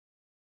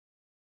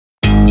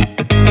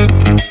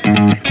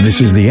This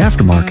is the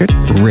Aftermarket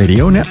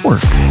Radio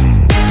Network.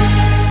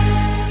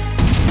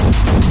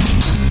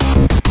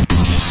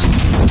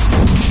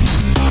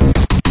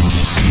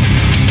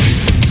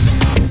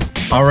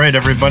 All right,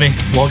 everybody.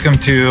 Welcome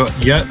to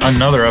yet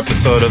another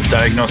episode of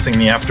Diagnosing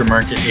the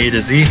Aftermarket A to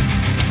Z.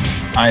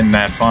 I'm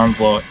Matt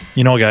Fonslow.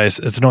 You know, guys,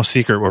 it's no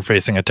secret we're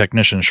facing a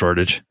technician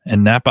shortage,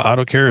 and Napa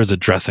Auto Care is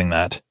addressing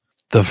that.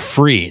 The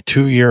free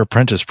 2-year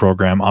apprentice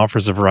program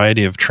offers a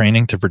variety of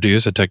training to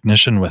produce a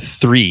technician with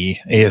 3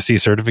 ASE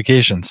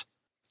certifications.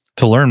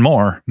 To learn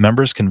more,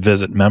 members can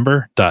visit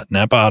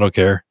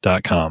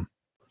member.napaautocare.com.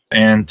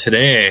 And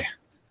today,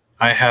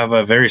 I have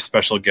a very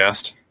special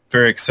guest.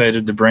 Very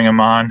excited to bring him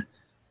on.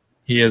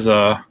 He is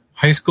a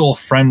high school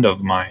friend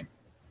of mine.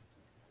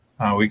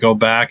 We go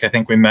back, I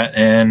think we met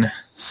in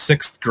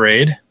 6th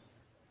grade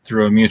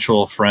through a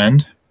mutual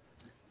friend,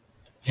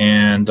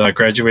 and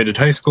graduated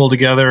high school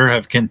together,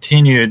 have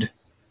continued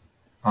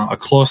a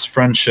close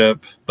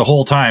friendship the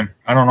whole time.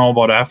 I don't know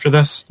about after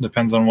this,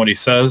 depends on what he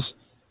says,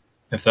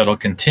 if that'll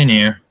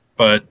continue,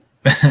 but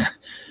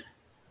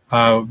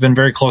we've been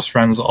very close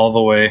friends all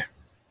the way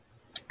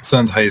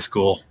since high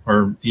school,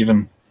 or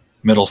even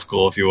middle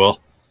school, if you will.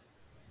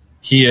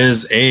 He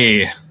is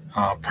a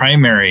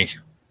primary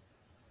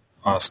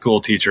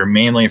school teacher,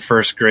 mainly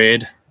 1st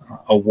grade,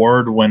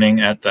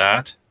 award-winning at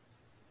that.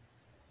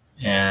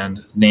 And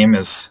his name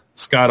is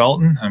Scott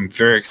Alton. I'm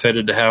very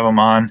excited to have him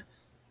on.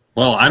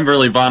 Well, I'm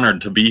really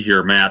honored to be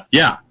here, Matt.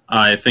 Yeah,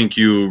 I think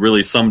you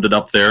really summed it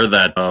up there,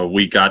 that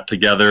we got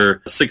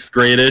together 6th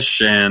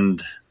grade-ish,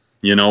 and,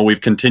 you know, we've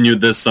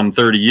continued this some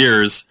 30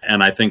 years.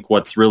 And I think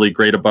what's really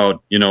great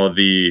about, you know,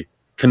 the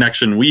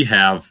connection we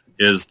have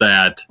is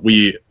that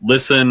we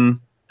listen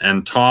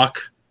and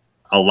talk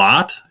a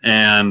lot,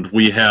 and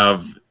we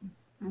have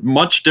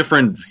much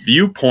different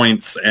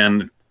viewpoints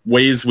and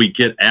ways we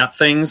get at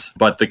things,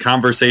 but the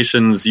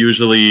conversations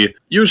usually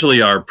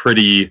are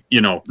pretty,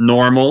 you know,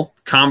 normal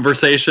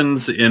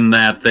conversations in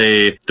that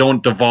they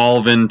don't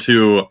devolve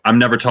into, I'm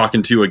never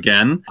talking to you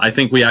again. I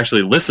think we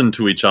actually listen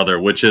to each other,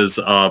 which is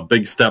a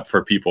big step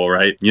for people,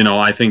 right? You know,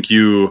 I think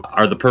you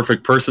are the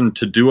perfect person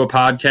to do a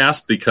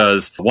podcast,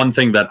 because one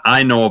thing that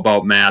I know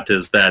about Matt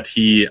is that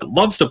he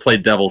loves to play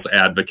devil's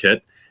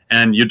advocate.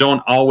 And you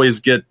don't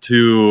always you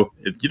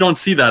don't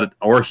see that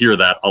or hear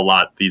that a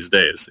lot these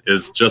days,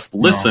 is just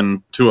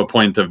listen to a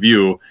point of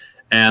view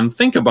and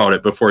think about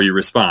it before you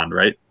respond,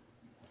 right?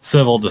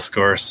 Civil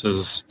discourse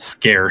is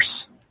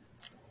scarce.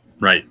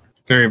 Right.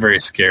 Very, very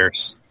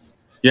scarce.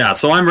 Yeah,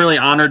 so I'm really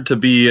honored to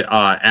be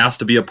asked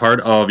to be a part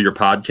of your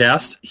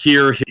podcast,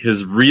 hear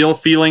his real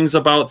feelings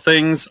about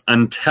things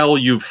until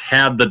you've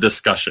had the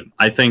discussion.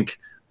 I think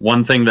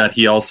one thing that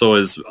he also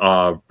is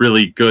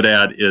really good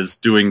at is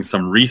doing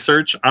some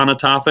research on a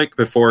topic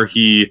before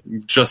he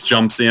just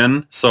jumps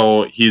in.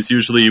 So he's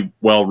usually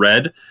well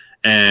read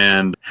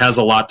and has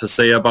a lot to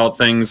say about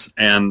things,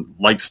 and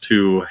likes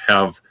to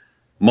have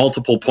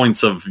multiple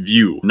points of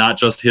view, not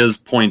just his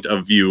point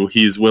of view.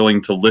 He's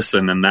willing to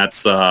listen, and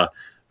that's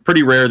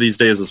pretty rare these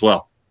days as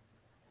well.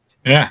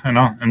 Yeah, I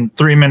know. And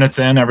 3 minutes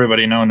in,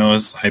 everybody now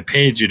knows I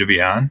paid you to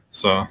be on.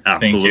 So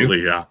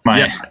absolutely,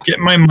 thank you. Get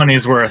my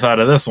money's worth out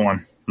of this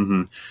one.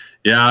 Mm-hmm.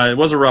 Yeah, it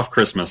was a rough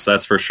Christmas,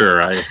 that's for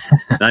sure.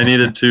 I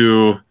needed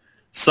to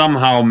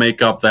somehow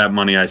make up that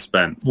money I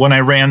spent. When I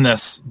ran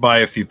this by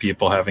a few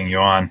people having you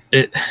on,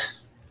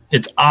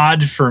 it's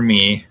odd for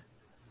me,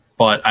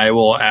 but I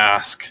will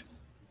ask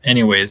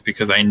anyways,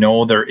 because I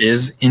know there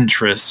is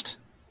interest,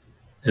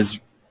 as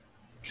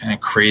kind of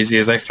crazy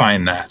as I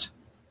find that.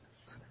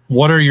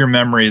 What are your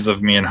memories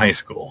of me in high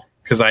school?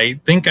 Because I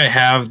think I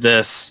have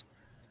this,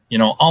 you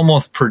know,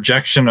 almost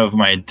projection of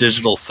my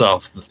digital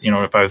self. You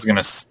know, if I was going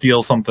to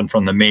steal something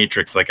from the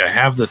Matrix, like I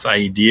have this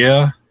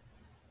idea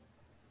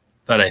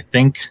that I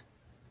think,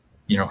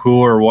 you know, who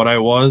or what I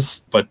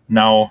was, but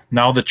now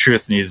the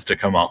truth needs to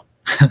come out.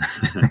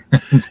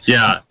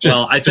 Yeah.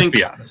 Well, I think, just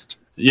be honest.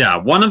 Yeah.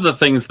 One of the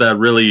things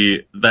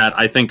that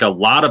I think a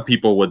lot of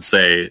people would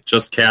say,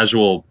 just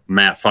casual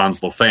Matt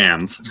Fonslow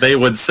fans, they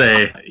would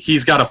say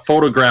he's got a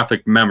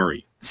photographic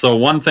memory. So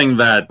one thing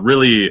that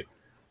really,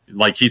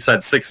 like he said,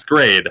 6th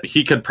grade,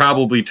 he could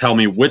probably tell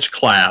me which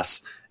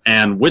class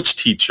and which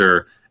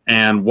teacher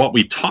and what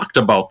we talked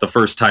about the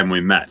first time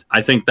we met.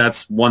 I think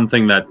that's one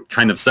thing that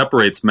kind of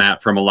separates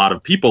Matt from a lot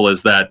of people,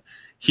 is that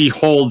he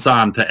holds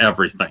on to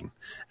everything.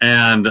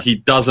 And he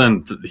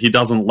doesn't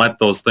let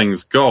those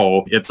things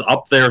go. It's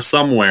up there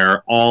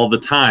somewhere all the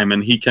time,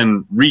 and he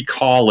can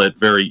recall it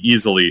very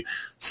easily.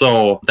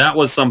 So that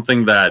was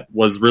something that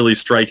was really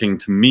striking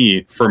to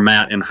me for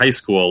Matt in high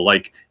school.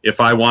 Like, if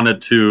I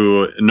wanted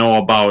to know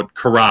about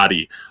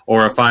karate,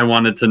 or if I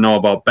wanted to know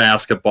about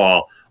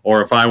basketball,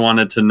 or if I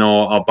wanted to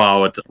know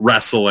about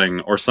wrestling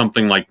or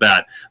something like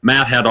that,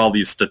 Matt had all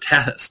these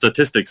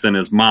statistics in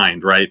his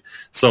mind, right?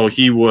 So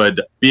he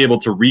would be able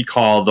to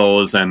recall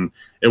those, and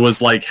it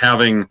was like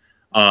having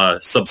a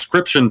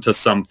subscription to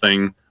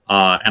something,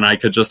 and I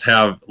could just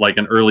have like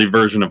an early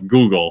version of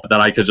Google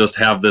that I could just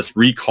have this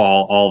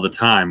recall all the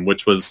time,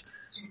 which was,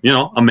 you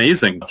know,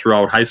 amazing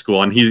throughout high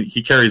school. And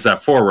he carries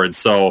that forward.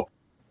 So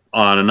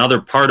another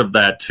part of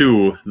that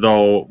too,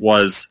 though,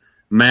 was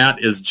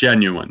Matt is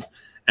genuine.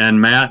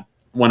 And Matt,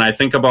 when I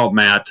think about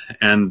Matt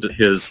and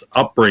his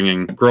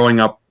upbringing, growing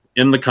up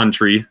in the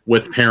country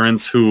with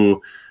parents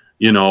who,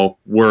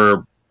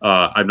 were,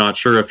 I'm not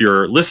sure if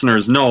your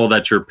listeners know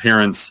that your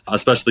parents,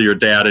 especially your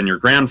dad and your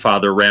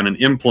grandfather, ran an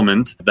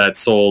implement that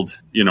sold,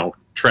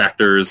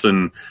 tractors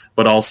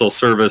but also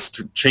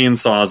serviced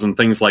chainsaws and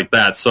things like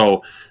that.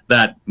 So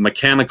that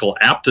mechanical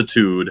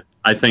aptitude,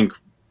 I think,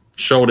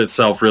 showed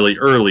itself really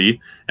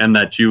early, and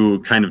that you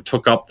kind of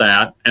took up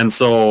that. And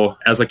so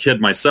as a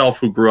kid myself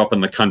who grew up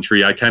in the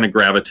country, I kind of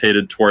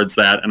gravitated towards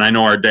that. And I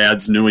know our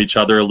dads knew each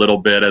other a little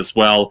bit as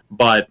well.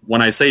 But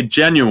when I say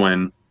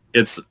genuine,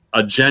 it's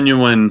a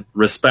genuine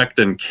respect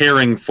and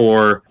caring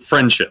for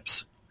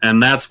friendships.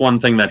 And that's one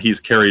thing that he's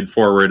carried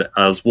forward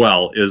as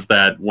well, is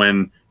that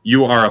when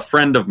you are a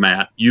friend of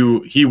Matt,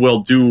 he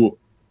will do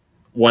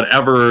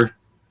whatever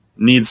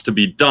needs to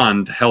be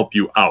done to help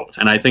you out.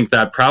 And I think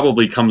that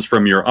probably comes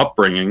from your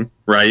upbringing,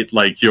 right?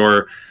 Like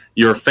your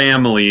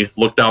family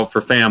looked out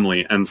for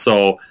family. And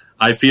so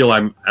I feel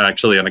I'm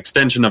actually an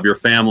extension of your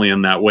family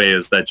in that way,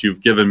 is that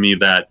you've given me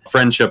that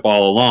friendship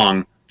all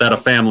along that a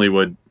family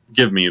would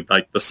give me,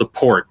 like the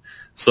support.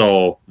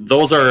 So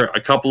those are a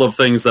couple of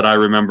things that I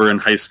remember in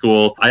high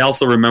school. I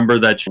also remember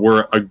that you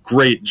were a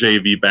great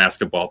JV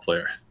basketball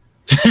player.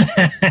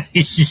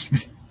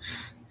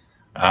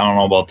 I don't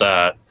know about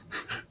that.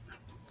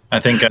 I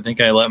think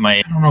I let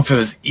I don't know if it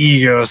was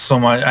ego so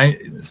much.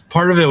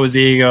 Part of it was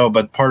ego,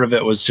 but part of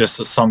it was just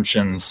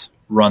assumptions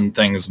run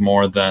things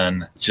more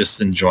than just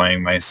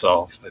enjoying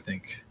myself. I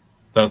think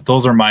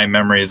those are my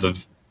memories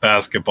of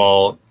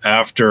basketball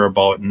after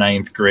about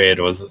 9th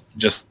grade. Was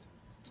just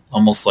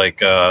almost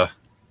like a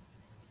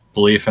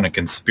belief in a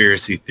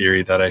conspiracy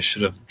theory that I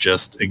should have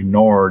just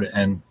ignored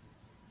and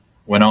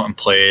went out and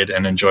played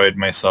and enjoyed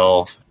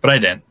myself. But I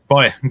didn't.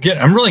 Boy,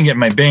 I'm really getting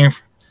my bang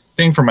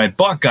for my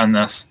buck on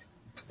this.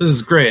 This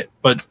is great.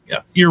 But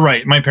yeah, you're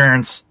right. My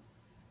parents,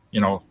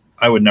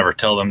 I would never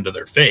tell them to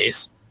their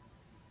face,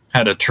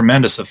 had a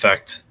tremendous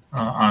effect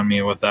on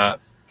me with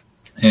that.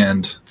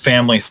 And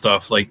family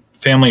stuff, like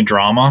family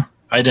drama,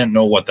 I didn't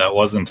know what that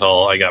was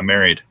until I got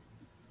married.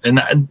 And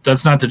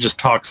that's not to just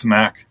talk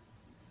smack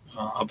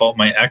about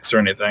my ex or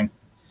anything.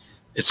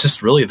 It's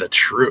just really the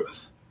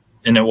truth.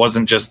 And it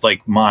wasn't just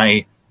like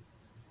my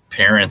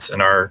parents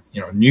and our,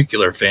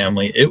 nuclear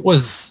family. It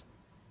was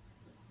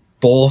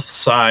both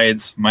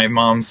sides, my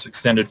mom's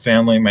extended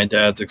family, my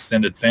dad's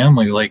extended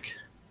family. Like,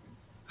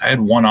 I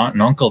had one aunt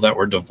and uncle that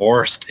were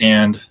divorced,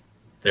 and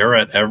they were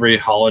at every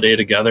holiday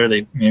together.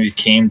 They maybe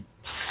came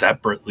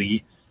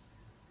separately.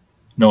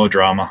 No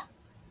drama.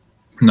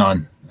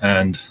 None.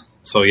 And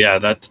so, yeah,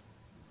 that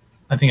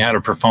I think had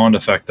a profound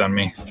effect on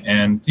me.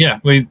 And yeah,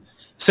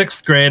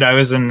 6th grade, I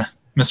was in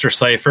Mr.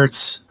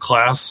 Seifert's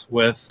class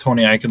with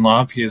Tony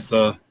Eichenlaub. He's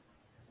the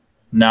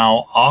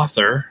now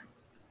author,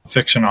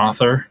 fiction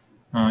author.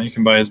 You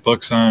can buy his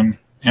books on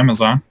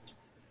Amazon.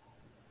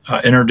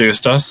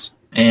 Introduced us,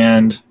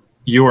 and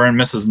you were in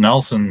Mrs.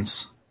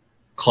 Nelson's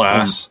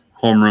class.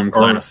 Homeroom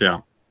class,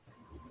 yeah.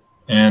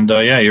 And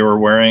you were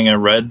wearing a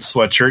red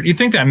sweatshirt. You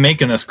think that I'm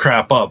making this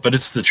crap up, but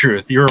it's the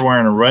truth. You were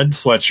wearing a red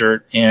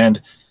sweatshirt,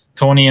 and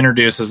Tony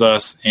introduces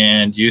us,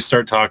 and you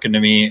start talking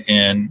to me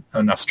in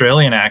an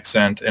Australian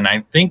accent, and I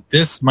think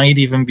this might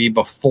even be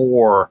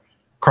before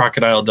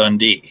Crocodile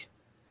Dundee,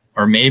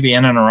 or maybe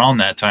in and around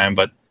that time,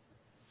 but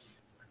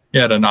you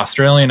had an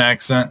Australian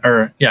accent,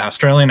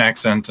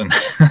 and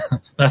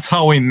that's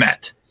how we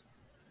met.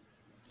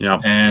 Yeah.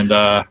 And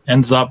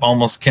ends up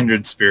almost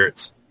kindred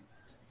spirits.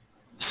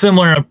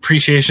 Similar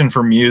appreciation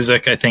for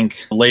music. I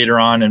think later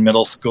on in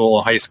middle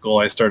school, high school,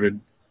 I started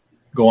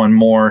going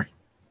more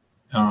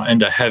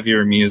into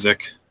heavier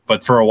music.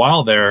 But for a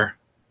while there,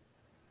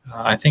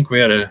 I think we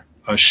had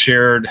a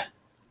shared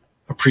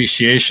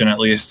appreciation, at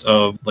least,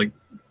 of like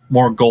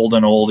more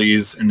golden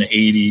oldies in the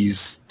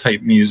 80s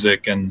type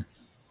music, and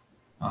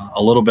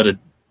a little bit of,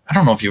 I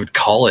don't know if you would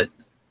call it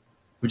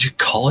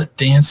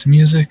dance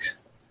music?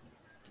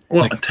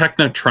 Well,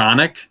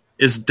 technotronic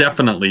is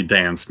definitely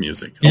dance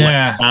music.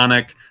 Yeah.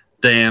 Electronic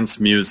dance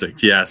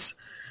music, yes.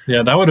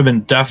 Yeah, that would have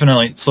been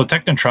definitely, so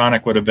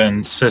technotronic would have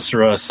been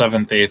Cicera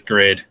 7th, 8th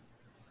grade.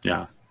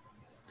 Yeah.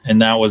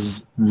 And that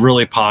was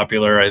really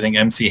popular. I think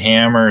MC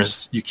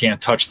Hammer's You Can't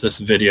Touch This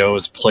video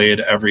is played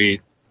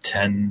every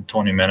 10,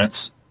 20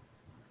 minutes.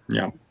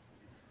 Yeah.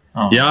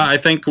 Yeah, I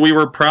think we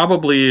were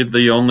probably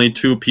the only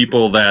two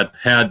people that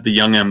had the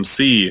Young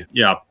MC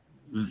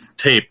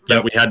tape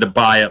that we had to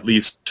buy at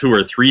least 2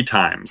 or 3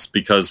 times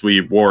because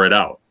we wore it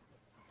out.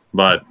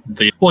 But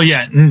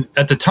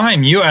at the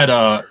time you had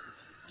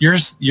your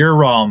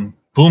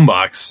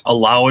boombox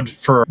allowed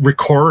for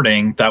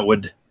recording that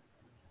would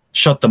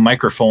shut the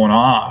microphone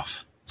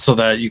off so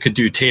that you could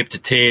do tape to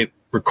tape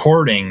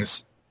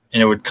recordings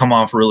and it would come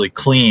off really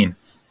clean.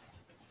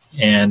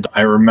 And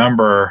I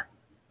remember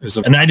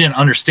and I didn't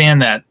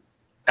understand that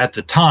at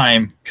the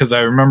time, because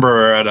I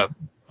remember at a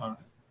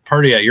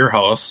party at your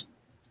house,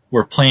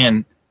 we're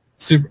playing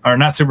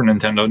not Super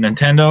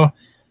Nintendo,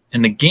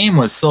 and the game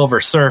was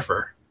Silver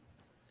Surfer.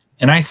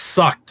 And I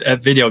sucked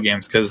at video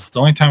games because the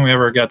only time we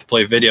ever got to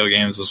play video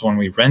games was when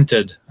we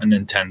rented a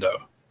Nintendo.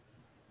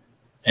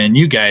 And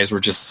you guys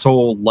were just so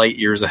light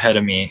years ahead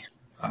of me.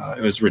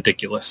 It was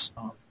ridiculous.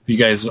 You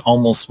guys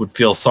almost would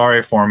feel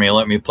sorry for me,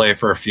 let me play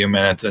for a few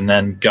minutes, and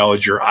then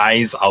gouge your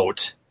eyes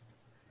out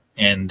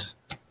and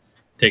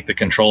take the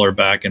controller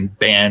back and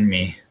ban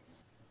me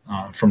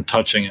from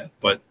touching it.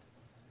 But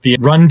the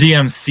Run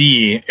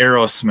DMC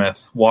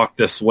Aerosmith Walk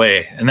This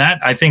Way, and that,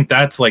 I think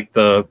that's like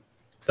that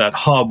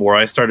hub where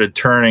I started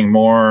turning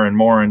more and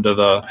more into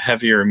the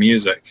heavier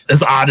music.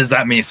 As odd as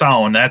that may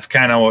sound, that's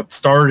kind of what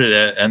started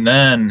it. And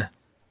then,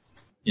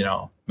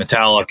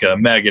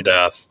 Metallica,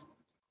 Megadeth.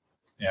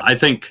 Yeah. I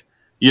think,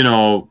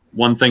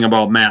 one thing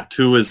about Matt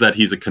too is that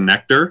he's a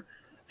connector,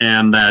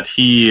 and that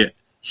he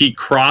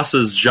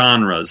crosses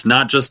genres,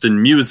 not just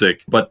in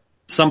music, but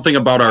something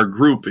about our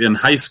group in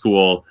high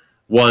school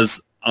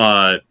was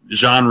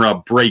genre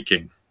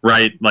breaking,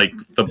 right? Like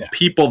the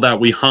people that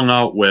we hung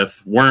out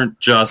with weren't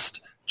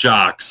just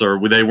jocks, or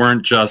we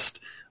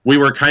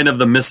were kind of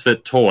the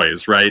misfit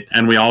toys, right?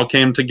 And we all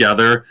came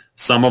together.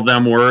 Some of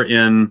them were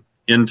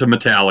into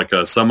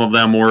Metallica. Some of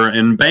them were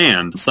in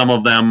band. Some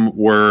of them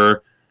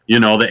were,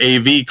 the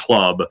AV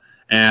club.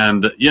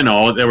 And,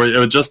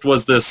 it just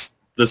was this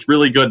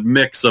really good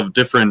mix of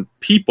different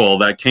people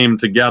that came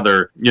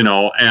together,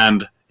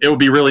 and it would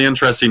be really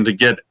interesting to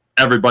get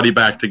everybody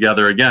back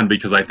together again,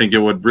 because I think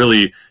you'd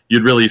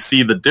really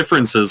see the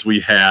differences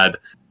we had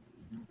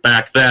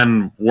back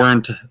then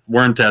weren't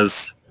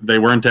as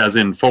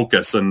in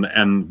focus,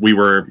 and we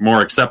were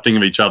more accepting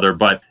of each other.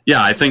 But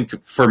yeah, I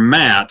think for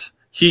Matt,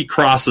 he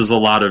crosses a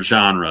lot of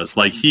genres.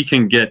 Like, he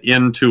can get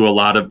into a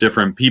lot of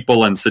different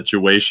people and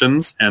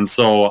situations. And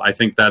so I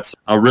think that's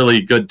a really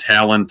good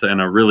talent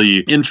and a really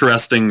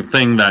interesting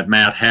thing that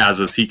Matt has,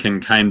 is he can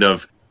kind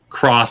of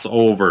cross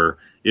over,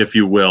 if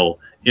you will,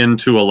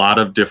 into a lot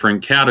of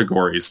different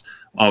categories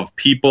of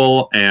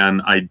people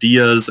and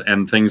ideas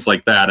and things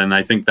like that. And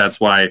I think that's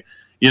why,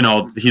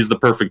 he's the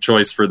perfect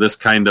choice for this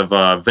kind of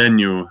a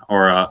venue,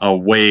 or a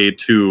way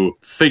to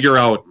figure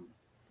out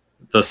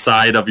the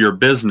side of your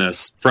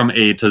business from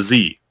A to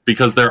Z,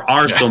 because there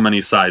are so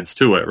many sides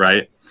to it,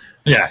 right?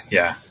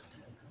 Yeah.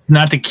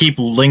 Not to keep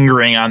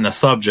lingering on the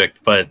subject,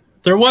 but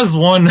there was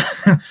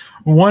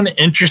one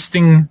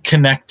interesting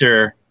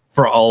connector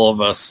for all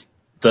of us,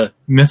 the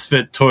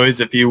misfit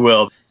toys, if you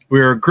will. We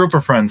were a group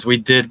of friends.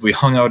 We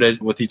hung out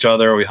with each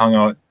other. We hung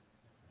out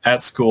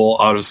at school,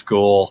 out of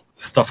school,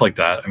 stuff like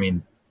that. I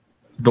mean,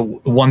 the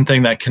one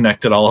thing that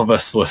connected all of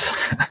us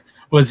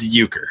was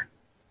euchre.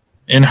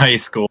 In high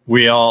school,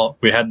 we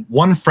had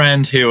one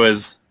friend who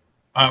was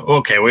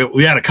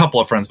we had a couple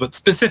of friends, but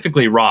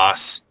specifically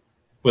Ross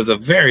was a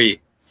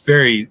very,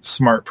 very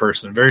smart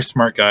person, very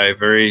smart guy,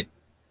 very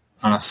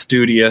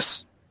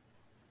studious,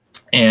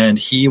 and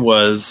he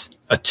was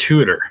a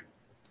tutor.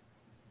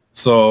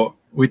 So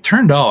we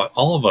turned out,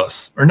 all of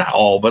us, or not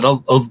all, but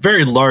a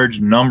very large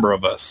number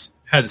of us,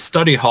 had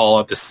study hall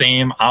at the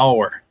same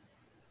hour.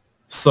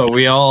 So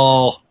we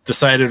all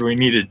decided we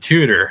needed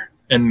tutor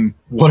in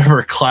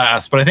whatever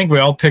class, but I think we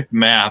all picked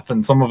math,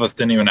 and some of us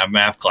didn't even have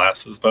math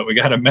classes, but we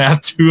got a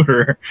math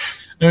tutor.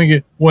 And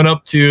we went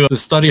up to the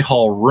study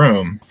hall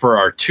room for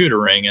our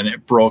tutoring, and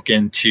it broke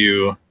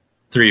into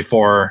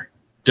 3-4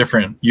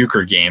 different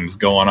euchre games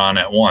going on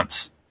at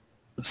once.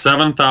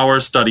 7th hour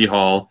study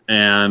hall,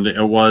 and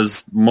it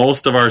was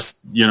most of our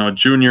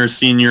junior,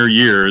 senior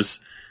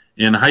years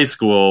in high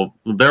school.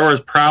 There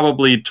was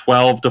probably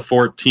 12 to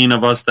 14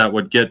 of us that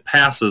would get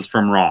passes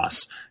from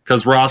Ross,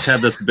 because Ross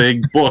had this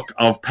big book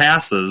of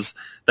passes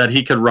that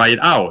he could write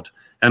out.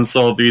 And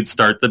so we'd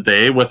start the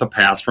day with a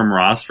pass from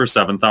Ross for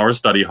 7th hour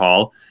study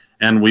hall,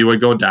 and we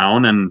would go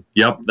down, and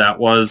that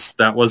was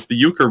the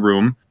euchre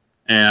room.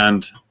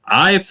 And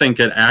I think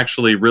it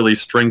actually really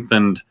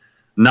strengthened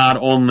not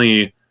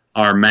only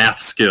our math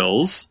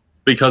skills,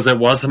 because it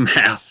was a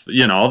math,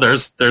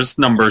 there's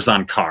numbers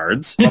on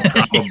cards, a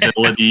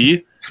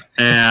probability,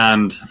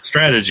 and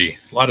strategy.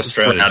 A lot of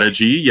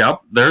strategy. Yep.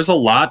 There's a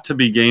lot to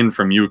be gained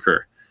from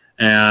euchre.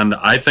 And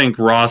I think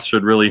Ross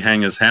should really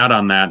hang his hat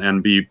on that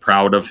and be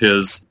proud of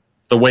the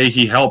way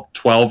he helped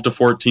 12 to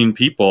 14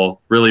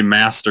 people really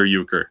master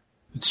euchre.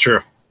 It's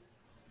true.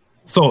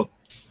 So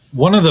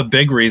one of the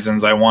big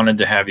reasons I wanted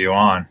to have you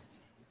on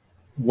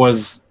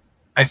was,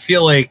 I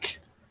feel like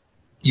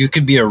you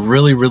could be a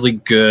really, really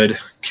good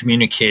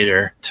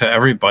communicator to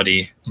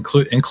everybody,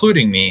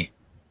 including me,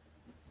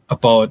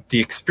 about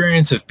the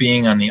experience of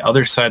being on the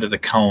other side of the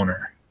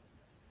counter.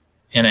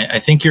 And I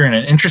think you're in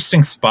an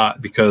interesting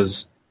spot,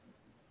 because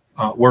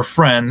we're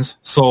friends.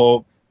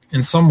 So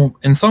in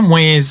some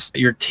ways,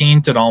 you're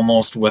tainted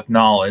almost with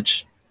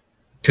knowledge,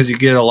 because you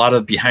get a lot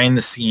of behind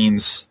the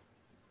scenes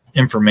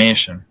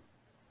information.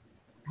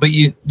 But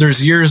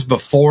there's years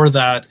before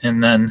that,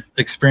 and then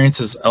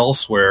experiences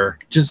elsewhere,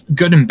 just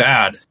good and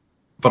bad,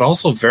 but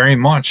also very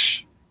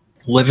much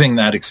living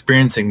that,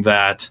 experiencing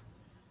that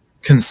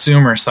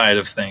consumer side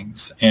of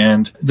things.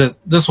 And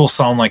this will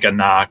sound like a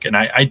knock, and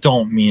I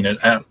don't mean it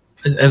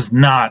as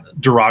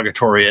not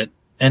derogatory at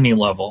any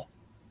level.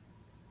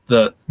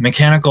 the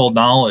mechanical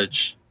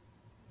knowledge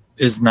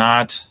is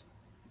not,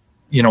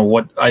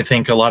 what I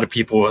think a lot of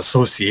people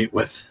associate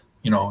with,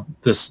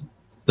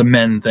 the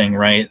men thing,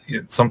 right?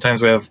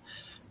 Sometimes we have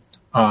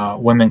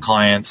women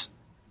clients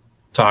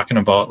talking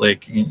about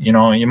like,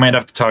 you might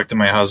have to talk to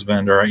my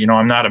husband, or,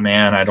 I'm not a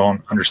man, I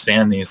don't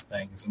understand these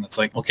things. And it's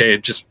like, okay,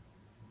 just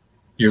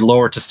your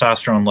lower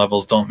testosterone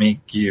levels don't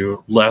make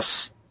you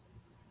less,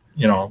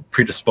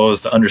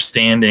 predisposed to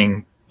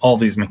understanding all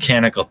these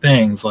mechanical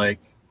things. Like,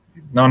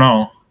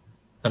 no,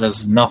 that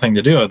has nothing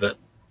to do with it.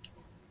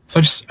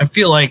 So I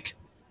feel like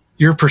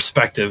your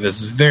perspective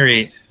is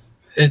very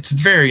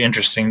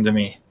interesting to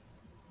me.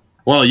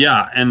 Well,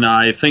 yeah. And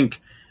I think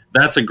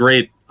that's a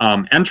great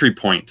entry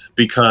point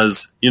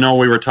because, we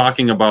were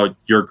talking about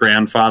your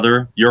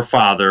grandfather, your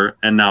father,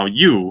 and now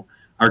you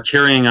are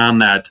carrying on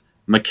that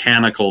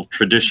mechanical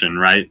tradition,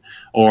 right?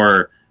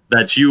 Or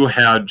that you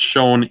had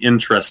shown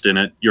interest in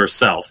it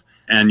yourself,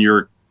 and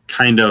you're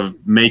kind of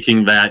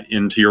making that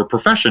into your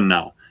profession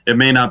now. It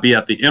may not be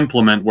at the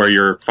implement where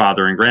your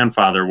father and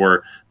grandfather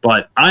were,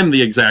 but I'm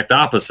the exact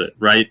opposite,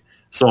 right?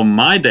 So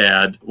my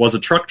dad was a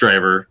truck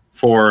driver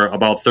for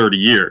about 30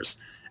 years,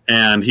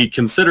 and he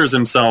considers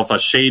himself a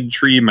shade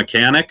tree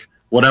mechanic,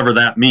 whatever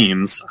that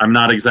means. I'm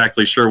not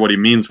exactly sure what he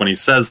means when he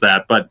says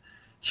that, but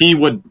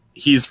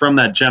he's from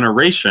that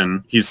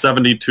generation. He's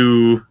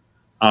 72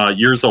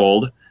 years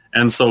old,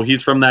 and so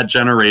he's from that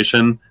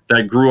generation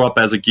that grew up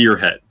as a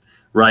gearhead,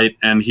 right?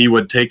 And he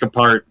would take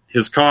apart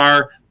his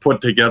car, put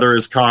together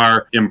his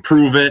car,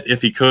 improve it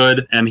if he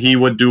could, and he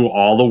would do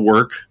all the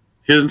work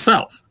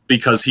himself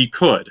because he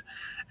could.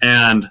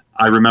 And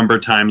I remember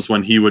times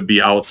when he would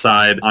be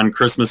outside on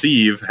Christmas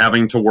Eve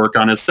having to work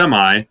on his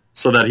semi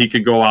so that he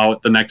could go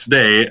out the next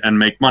day and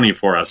make money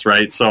for us,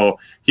 right? So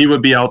he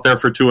would be out there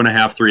for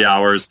 2.5, 3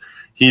 hours.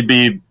 He'd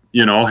be,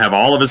 have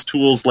all of his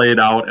tools laid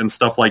out and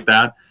stuff like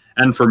that.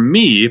 And for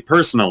me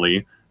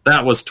personally,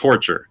 that was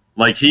torture.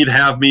 Like, he'd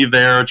have me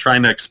there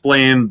trying to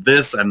explain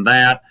this and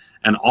that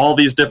and all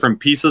these different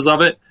pieces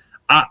of it.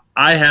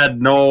 I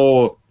had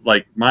no,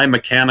 my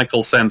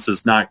mechanical sense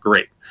is not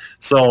great.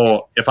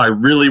 So if I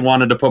really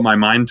wanted to put my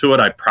mind to it,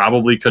 I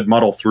probably could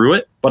muddle through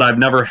it, but I've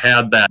never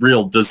had that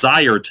real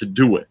desire to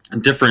do it. A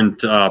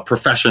different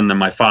profession than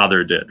my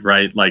father did,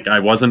 right? Like, I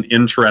wasn't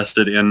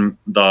interested in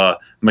the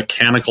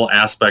mechanical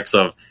aspects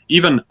of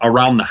even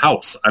around the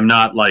house. I'm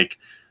not like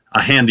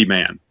a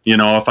handyman.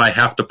 If I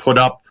have to put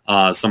up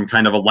some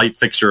kind of a light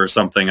fixture or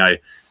something,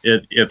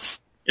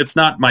 it's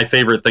not my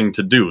favorite thing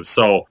to do.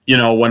 So,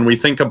 when we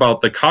think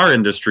about the car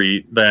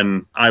industry,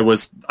 then I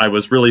was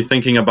really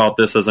thinking about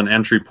this as an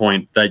entry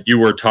point that you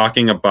were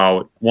talking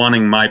about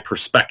wanting my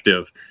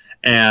perspective.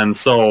 And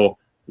so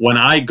when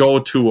I go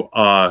to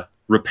a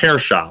repair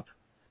shop,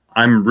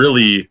 I'm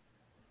really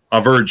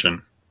a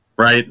virgin,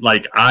 right?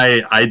 Like,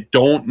 I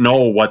don't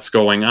know what's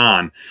going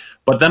on.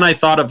 But then I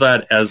thought of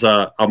that as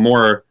a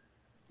more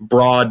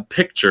broad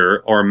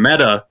picture or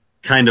meta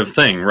kind of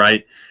thing,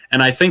 right?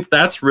 And I think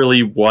that's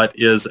really what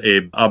is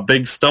a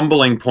big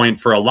stumbling point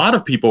for a lot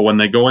of people when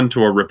they go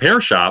into a repair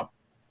shop.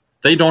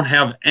 They don't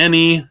have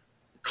any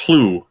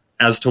clue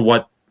as to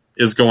what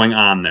is going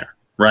on there,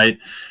 right?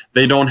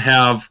 They know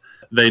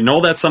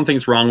that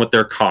something's wrong with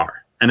their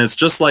car. And it's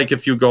just like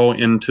if you go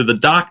into the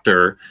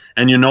doctor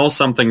and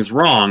something's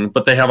wrong,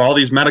 but they have all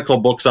these medical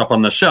books up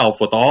on the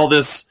shelf with all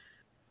this,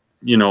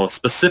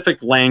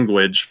 specific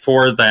language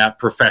for that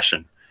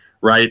profession,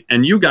 right?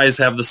 And you guys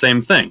have the same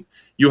thing.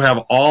 You have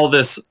all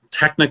this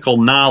technical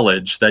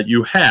knowledge that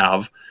you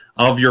have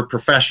of your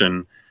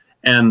profession,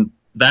 and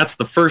that's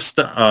the first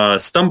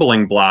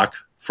stumbling block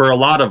for a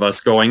lot of us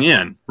going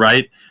in,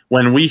 right?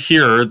 When we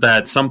hear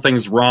that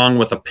something's wrong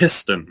with a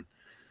piston,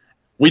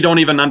 we don't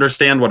even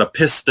understand what a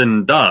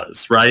piston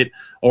does, right?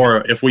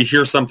 Or if we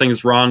hear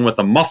something's wrong with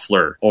a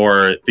muffler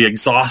or the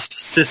exhaust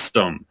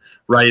system,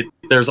 right?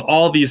 There's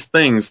all these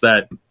things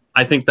that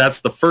I think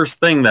that's the first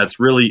thing that's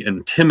really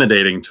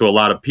intimidating to a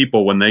lot of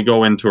people when they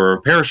go into a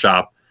repair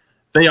shop.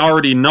 They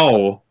already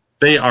know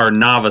they are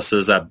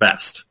novices at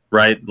best,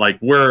 right? Like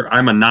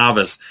I'm a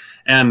novice.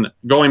 And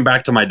going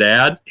back to my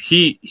dad,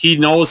 he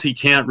knows he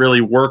can't really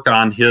work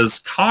on his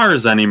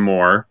cars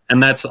anymore.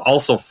 And that's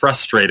also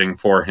frustrating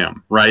for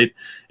him, right?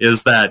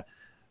 Is that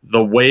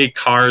the way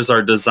cars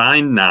are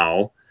designed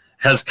now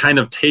has kind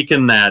of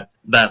taken that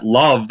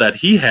love that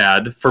he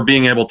had for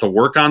being able to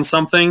work on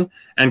something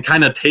and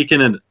kind of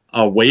taken it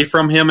away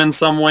from him in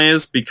some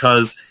ways,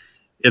 because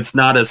it's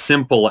not as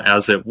simple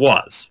as it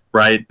was,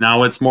 right?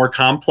 Now it's more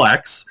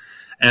complex.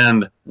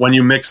 And when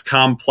you mix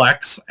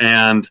complex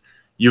and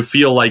you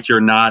feel like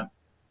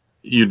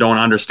you don't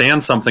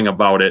understand something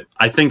about it,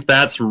 I think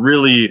that's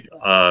really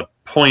a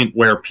point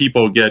where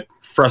people get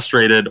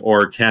frustrated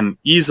or can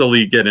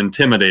easily get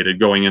intimidated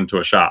going into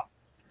a shop.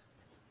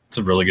 That's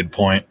a really good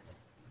point.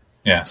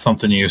 Yeah,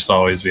 something you used to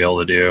always be able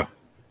to do.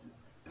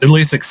 At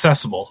least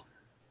accessible.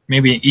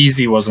 Maybe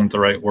easy wasn't the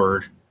right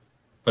word,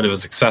 but it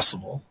was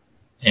accessible.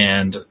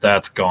 And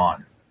that's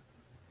gone.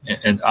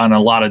 And on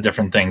a lot of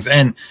different things.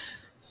 And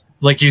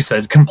like you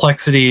said,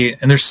 complexity,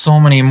 and there's so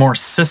many more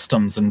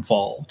systems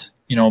involved.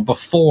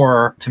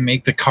 Before, to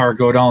make the car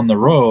go down the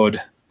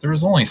road, there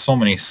was only so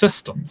many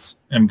systems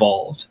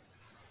involved.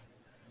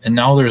 And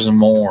now there's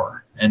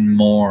more and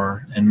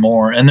more and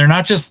more. And there's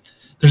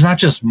not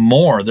just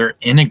more, they're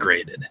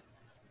integrated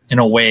in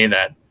a way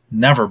that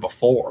never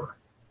before.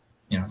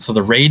 So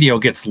the radio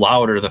gets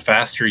louder the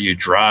faster you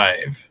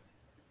drive.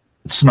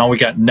 So now we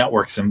got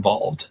networks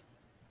involved.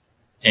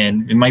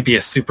 And it might be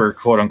a super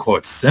quote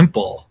unquote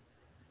simple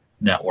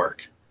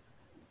network.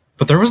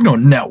 But there was no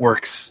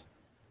networks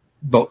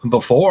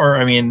before.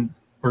 I mean,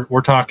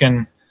 we're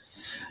talking,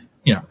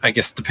 I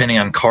guess depending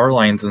on car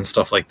lines and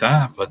stuff like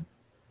that, but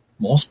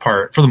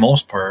for the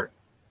most part,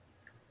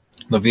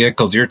 the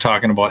vehicles you're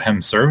talking about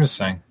him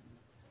servicing,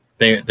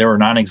 they were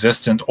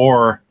non-existent,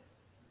 or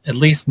at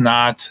least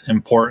not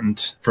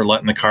important for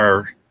letting the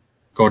car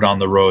go down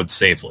the road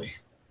safely.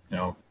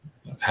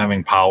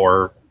 Having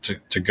power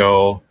to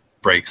go,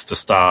 brakes to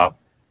stop,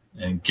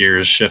 and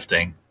gears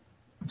shifting.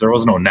 There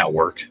was no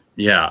network.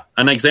 Yeah.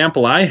 An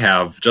example I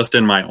have just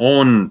in my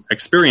own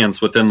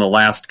experience within the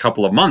last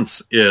couple of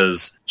months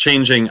is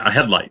changing a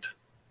headlight.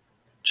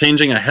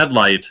 Changing a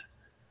headlight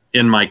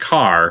in my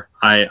car,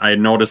 I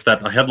noticed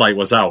that a headlight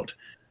was out.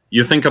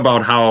 You think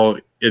about how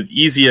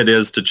easy it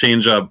is to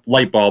change a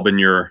light bulb in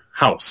your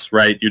house,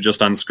 right? You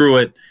just unscrew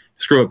it,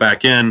 screw it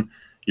back in,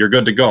 you're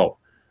good to go.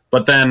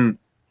 But then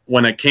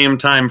when it came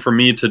time for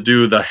me to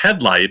do the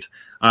headlight,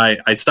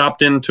 I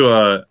stopped into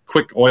a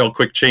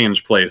quick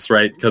change place,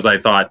 right? Because I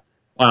thought,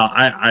 well,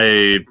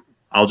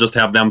 I'll just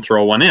have them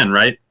throw one in,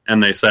 right?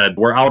 And they said,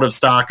 we're out of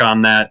stock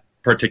on that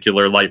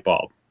particular light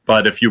bulb.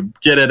 But if you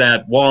get it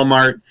at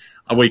Walmart,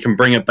 we can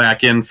bring it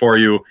back in for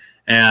you.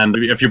 And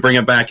if you bring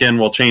it back in,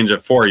 we'll change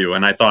it for you.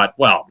 And I thought,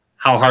 well,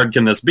 how hard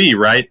can this be,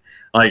 right?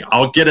 Like,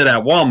 I'll get it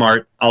at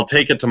Walmart, I'll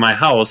take it to my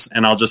house,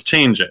 and I'll just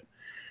change it.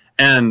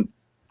 And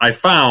I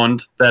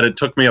found that it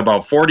took me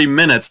about 40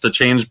 minutes to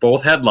change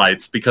both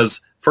headlights,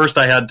 because first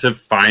I had to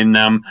find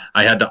them,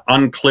 I had to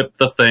unclip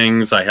the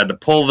things, I had to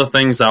pull the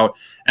things out,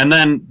 and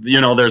then,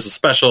 there's a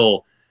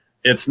special,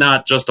 it's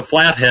not just a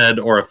flathead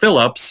or a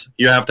Phillips,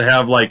 you have to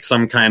have like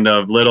some kind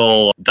of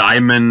little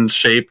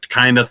diamond-shaped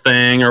kind of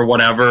thing or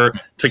whatever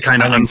to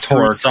kind of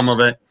unscrew some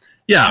of it.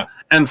 Yeah.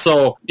 And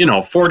so,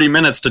 40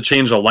 minutes to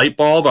change a light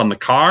bulb on the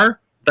car,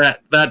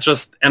 that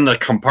just, and the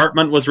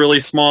compartment was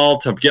really small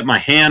to get my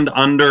hand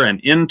under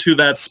and into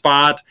that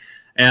spot.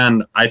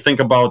 And I think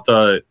about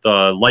the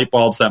light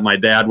bulbs that my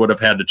dad would have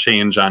had to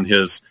change on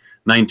his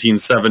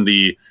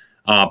 1970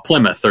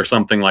 Plymouth or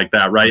something like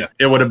that, right? Yeah.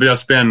 It would have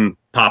just been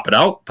pop it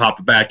out,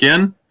 pop it back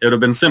in. It would have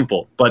been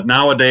simple. But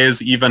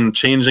nowadays, even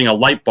changing a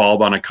light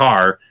bulb on a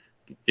car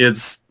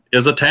is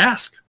a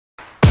task.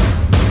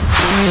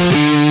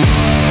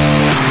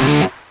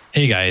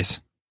 Hey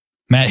guys,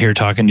 Matt here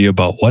talking to you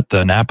about what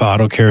the Napa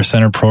Auto Care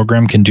Center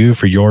program can do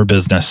for your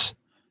business.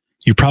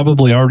 You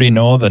probably already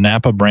know the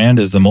Napa brand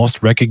is the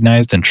most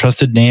recognized and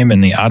trusted name in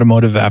the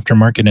automotive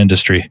aftermarket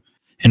industry.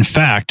 In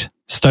fact,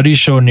 studies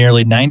show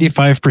nearly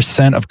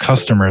 95% of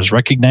customers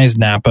recognize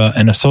Napa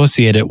and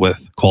associate it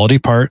with quality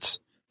parts,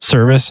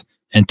 service,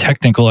 and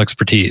technical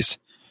expertise.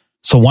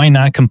 So why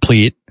not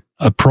complete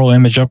a Pro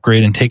Image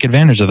upgrade and take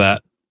advantage of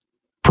that?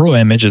 Pro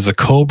Image is a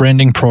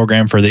co-branding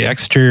program for the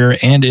exterior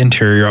and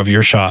interior of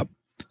your shop.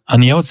 On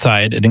the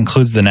outside, it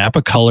includes the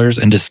Napa colors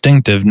and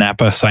distinctive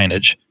Napa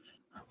signage.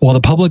 While the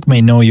public may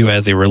know you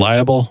as a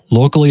reliable,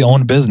 locally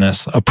owned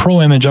business, a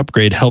Pro Image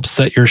upgrade helps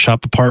set your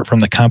shop apart from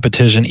the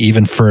competition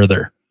even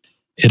further.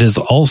 It is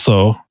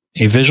also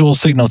a visual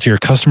signal to your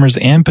customers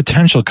and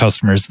potential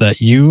customers that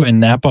you and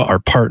Napa are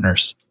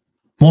partners.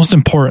 Most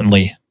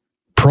importantly,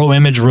 Pro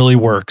Image really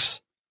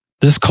works.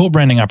 This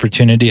co-branding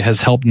opportunity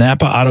has helped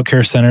Napa Auto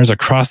Care Centers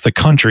across the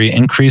country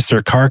increase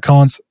their car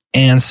counts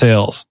and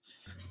sales.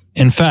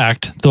 In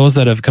fact, those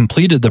that have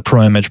completed the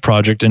Pro Image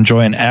project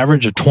enjoy an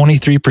average of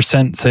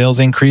 23% sales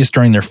increase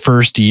during their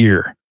first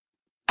year.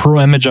 Pro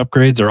Image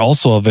upgrades are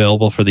also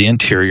available for the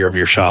interior of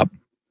your shop.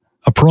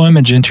 A Pro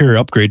Image interior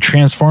upgrade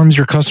transforms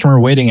your customer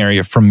waiting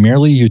area from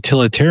merely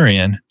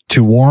utilitarian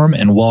to warm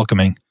and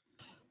welcoming.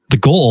 The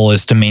goal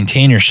is to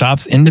maintain your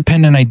shop's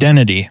independent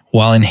identity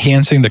while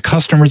enhancing the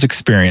customer's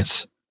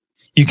experience.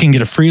 You can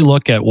get a free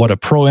look at what a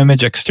Pro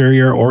Image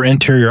exterior or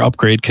interior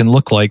upgrade can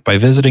look like by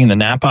visiting the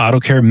Napa Auto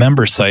Care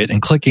member site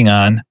and clicking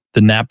on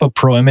the Napa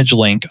Pro Image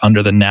link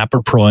under the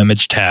Napa Pro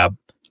Image tab,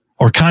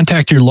 or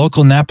contact your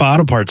local Napa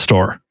Auto Parts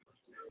store.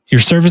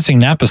 Your servicing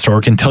Napa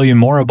store can tell you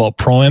more about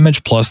Pro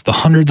Image plus the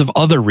hundreds of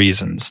other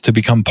reasons to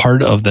become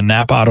part of the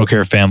Napa Auto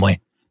Care family,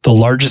 the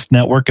largest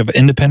network of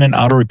independent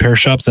auto repair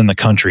shops in the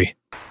country.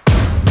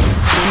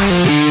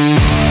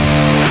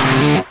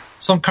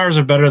 Some cars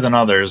are better than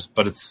others,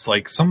 but it's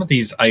like some of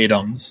these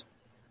items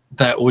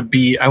that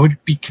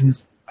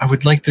I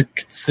would like to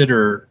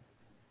consider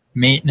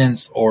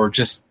maintenance, or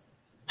just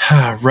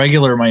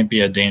regular might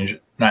be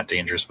not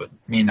dangerous, but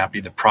may not be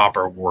the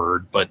proper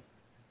word. But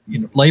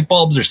light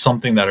bulbs are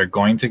something that are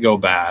going to go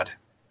bad.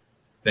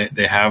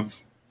 They have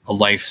a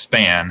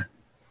lifespan.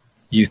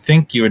 You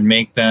think you would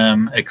make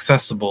them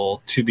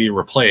accessible to be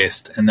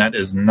replaced, and that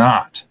is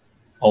not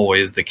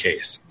always the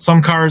case.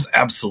 Some cars,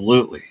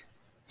 absolutely.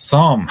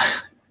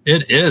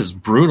 it is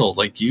brutal.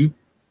 Like, you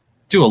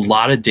do a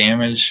lot of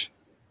damage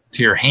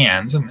to your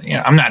hands. And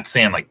I'm not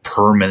saying like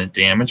permanent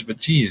damage, but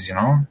geez,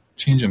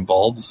 changing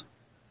bulbs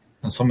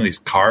on some of these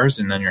cars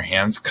and then your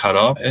hands cut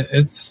up.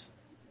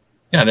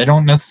 They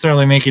don't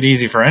necessarily make it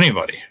easy for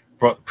anybody,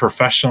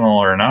 professional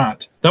or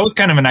not. That was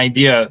kind of an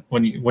idea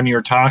when you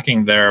were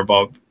talking there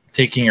about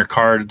taking your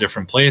car to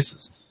different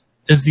places.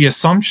 Is the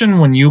assumption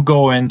when you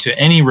go into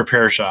any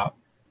repair shop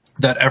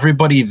that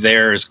everybody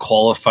there is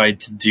qualified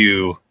to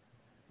do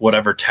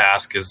whatever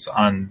task is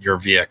on your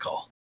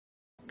vehicle?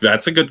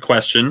 That's a good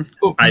question.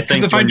 I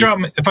think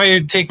if I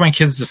take my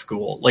kids to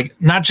school, like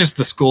not just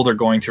the school they're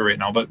going to right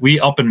now, but we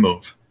up and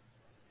move.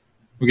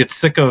 We get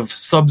sick of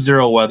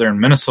sub-zero weather in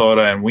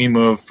Minnesota and we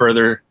move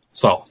further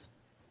south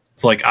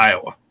to like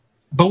Iowa,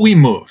 but we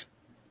move.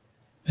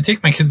 I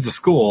take my kids to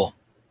school,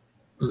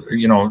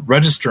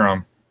 register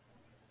them.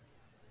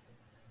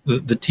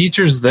 The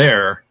teachers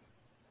there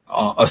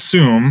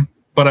assume,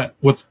 but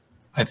with,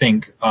 I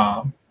think,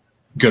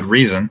 good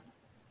reason,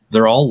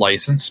 they're all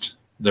licensed.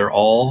 They're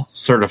all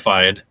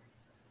certified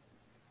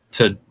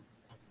to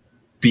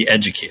be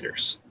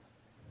educators.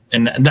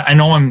 And I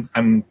know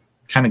I'm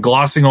kind of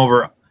glossing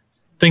over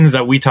things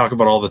that we talk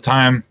about all the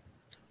time.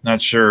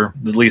 Not sure,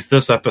 at least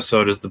this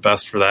episode is the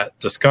best for that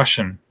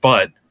discussion,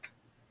 but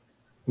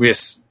we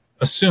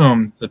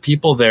assume the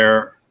people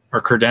there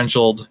are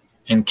credentialed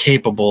and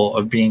capable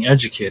of being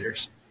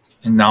educators.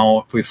 And now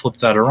if we flip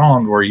that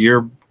around where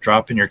you're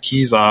dropping your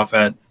keys off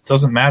at,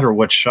 doesn't matter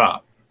which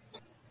shop,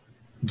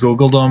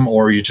 Googled them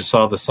or you just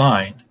saw the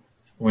sign.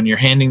 When you're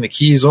handing the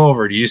keys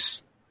over, do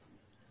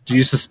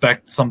you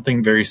suspect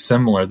something very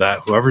similar, that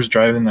whoever's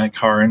driving that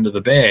car into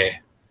the bay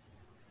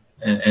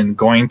and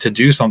going to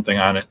do something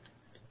on it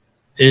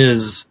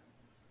is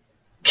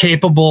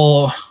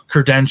capable,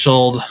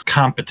 credentialed,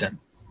 competent?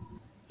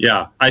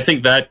 Yeah, I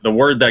think that the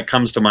word that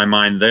comes to my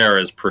mind there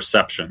is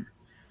perception,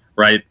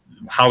 right?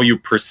 How you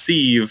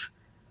perceive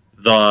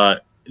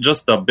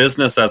just the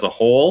business as a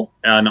whole,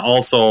 and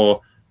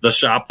also the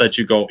shop that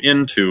you go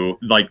into,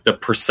 like the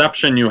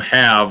perception you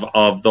have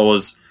of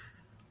those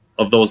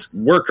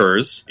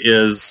workers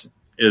is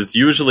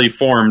usually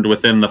formed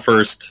within the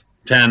first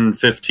 10,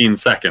 15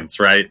 seconds,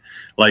 right?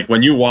 Like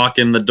when you walk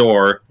in the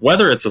door,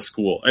 whether it's a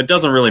school, it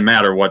doesn't really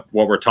matter what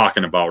we're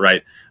talking about,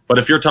 right? But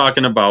if you're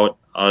talking about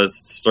a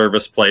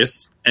service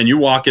place and you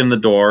walk in the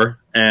door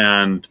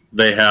and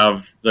they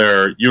have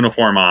their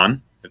uniform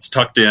on, it's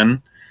tucked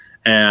in,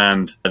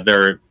 and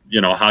they're,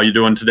 how you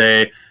doing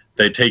today?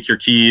 They take your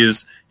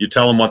keys, you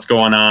tell them what's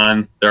going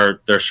on, they're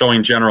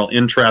showing general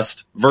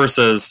interest,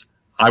 versus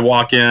I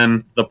walk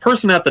in, the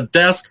person at the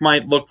desk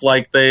might look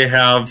like they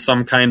have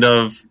some kind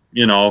of,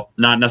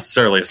 not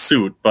necessarily a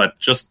suit, but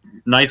just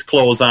nice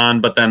clothes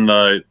on, but then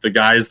the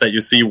guys that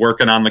you see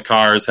working on the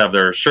cars have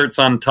their shirts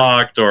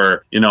untucked,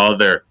 or,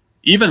 they're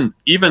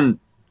even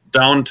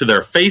down to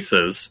their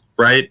faces,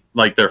 right?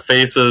 Like their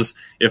faces,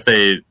 if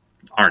they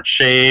aren't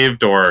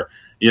shaved or,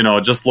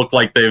 just look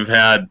like they've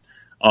had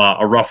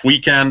a rough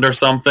weekend or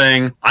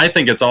something. I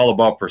think it's all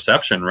about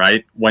perception,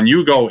 right? When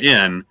you go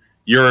in,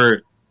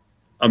 you're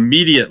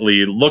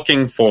immediately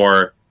looking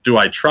for, do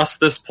I trust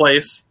this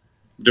place?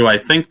 Do I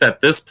think that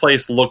this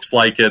place looks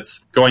like it's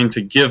going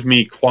to give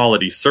me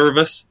quality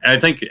service? I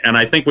think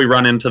we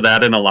run into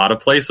that in a lot of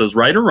places,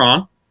 right or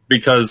wrong,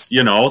 because,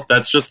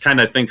 that's just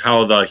kind of, I think,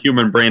 how the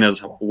human brain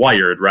is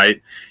wired,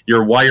 right?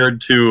 You're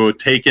wired to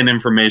take in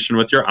information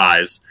with your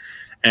eyes,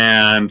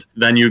 and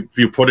then you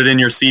put it in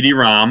your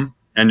CD-ROM,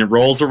 and it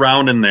rolls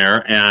around in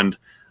there, and,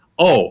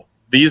 oh,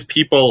 these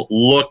people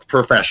look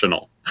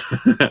professional.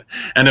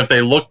 And if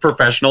they look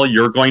professional,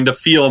 you're going to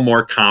feel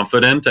more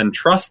confident and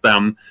trust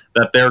them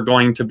that they're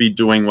going to be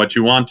doing what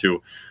you want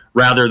to,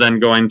 rather than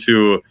going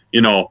to,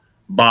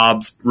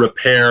 Bob's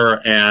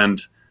Repair and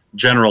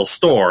General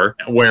Store,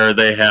 where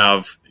they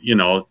have,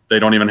 they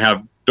don't even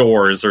have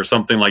doors or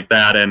something like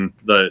that, and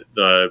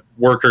the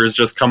workers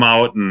just come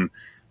out and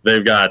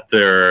they've got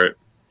their,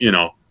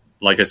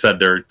 like I said,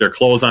 their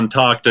clothes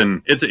untucked,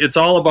 and it's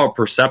all about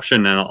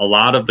perception in a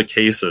lot of the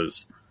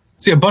cases.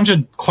 See, a bunch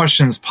of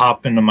questions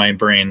pop into my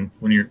brain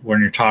when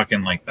you're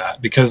talking like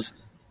that, because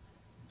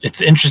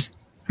it's interesting.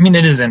 I mean,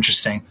 it is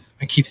interesting.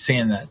 I keep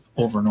saying that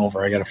over and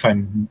over. I got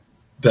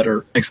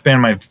to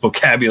expand my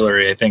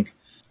vocabulary, I think.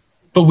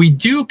 But we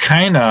do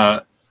kind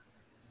of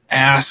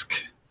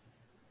ask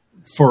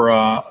for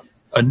a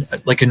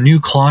new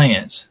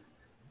client,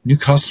 new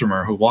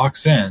customer who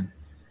walks in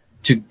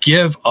to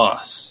give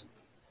us,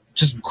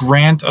 just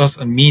grant us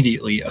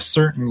immediately a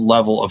certain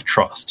level of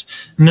trust.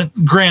 And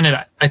granted,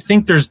 I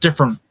think there's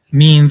different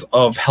means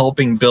of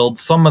helping build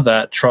some of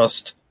that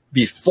trust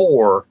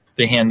before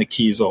they hand the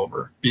keys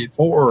over,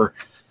 before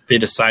they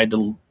decide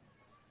to,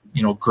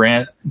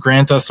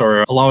 grant us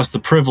or allow us the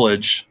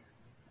privilege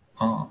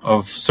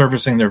of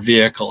servicing their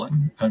vehicle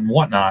and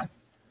whatnot,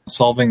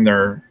 solving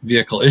their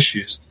vehicle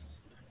issues.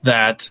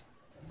 That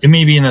it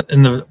may be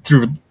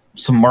through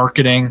some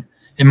marketing.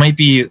 It might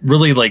be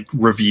really like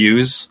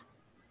reviews.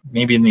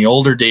 Maybe in the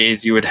older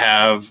days, you would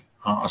have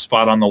a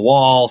spot on the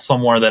wall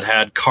somewhere that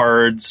had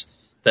cards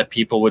that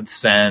people would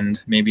send,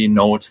 maybe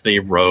notes they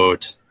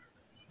wrote.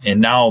 And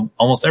now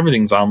almost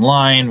everything's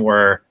online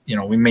where,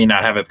 we may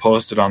not have it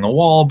posted on the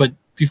wall, but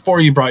before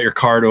you brought your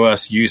car to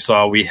us, you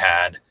saw we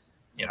had,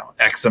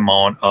 X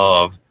amount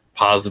of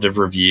positive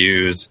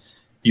reviews.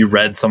 You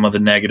read some of the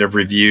negative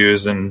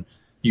reviews and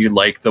you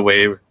liked the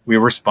way we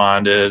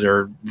responded,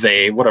 or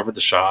whatever the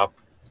shop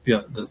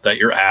that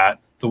you're at,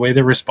 the way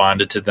they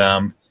responded to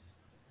them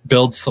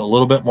builds a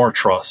little bit more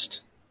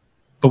trust.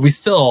 But we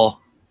still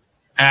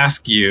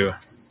ask you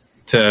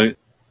to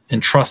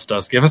entrust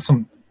us, give us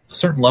a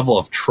certain level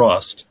of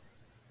trust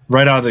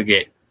right out of the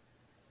gate.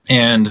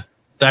 And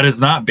that is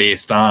not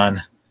based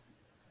on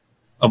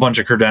a bunch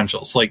of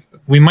credentials. Like,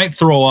 we might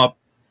throw up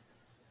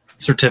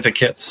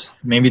certificates,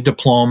 maybe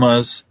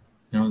diplomas,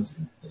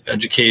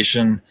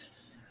 education,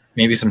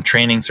 maybe some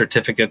training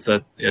certificates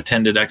that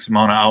attended X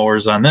amount of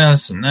hours on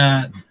this and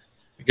that.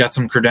 We got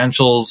some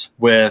credentials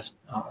with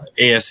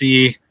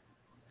ASE,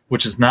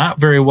 which is not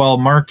very well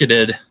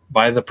marketed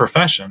by the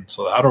profession.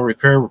 So the auto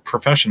repair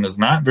profession is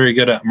not very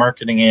good at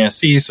marketing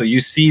ASE. So you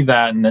see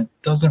that and it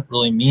doesn't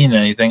really mean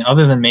anything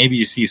other than maybe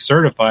you see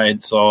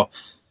certified. So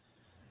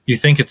you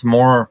think it's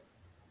more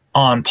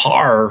on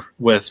par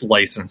with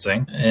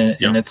licensing, and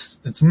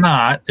it's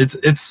not.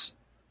 It's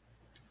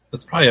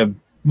probably a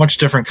much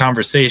different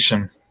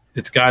conversation.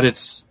 It's got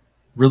its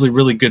really,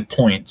 really good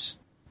points.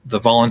 The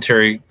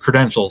voluntary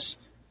credentials,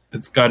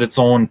 it's got its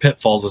own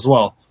pitfalls as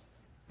well.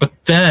 But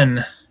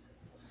then,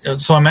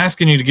 so I'm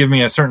asking you to give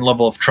me a certain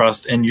level of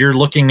trust, and you're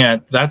looking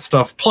at that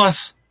stuff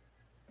plus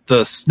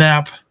the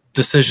SNAP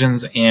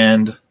decisions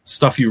and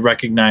stuff you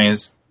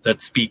recognize that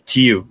speak to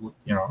you.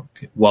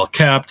 Well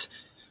kept,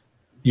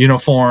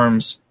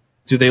 uniforms.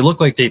 Do they look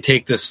like they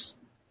take this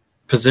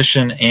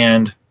position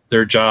and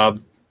their job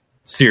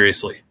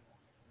seriously?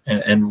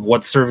 And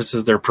what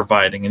services they're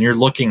providing. And you're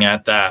looking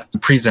at that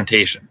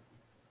presentation.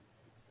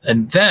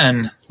 And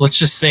then let's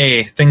just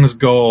say things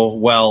go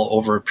well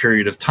over a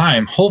period of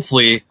time.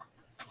 Hopefully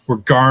we're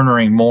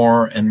garnering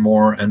more and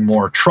more and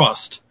more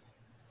trust.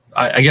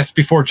 I guess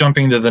before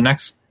jumping to the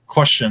next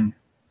question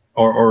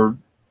or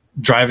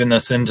driving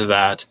this into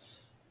that,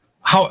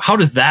 how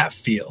does that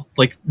feel?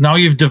 Like, now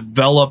you've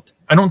developed,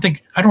 I don't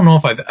know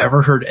if I've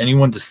ever heard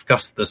anyone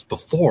discuss this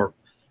before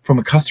from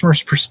a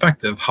customer's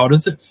perspective. How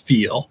does it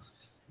feel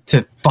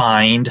to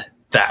find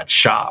that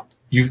shop?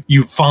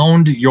 You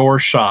found your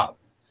shop.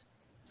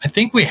 I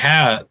think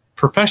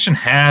profession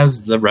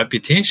has the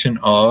reputation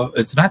of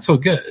it's not so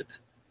good,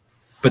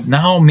 but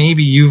now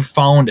maybe you've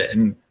found it,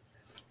 and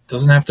it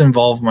doesn't have to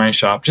involve my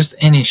shop, just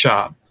any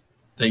shop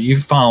that you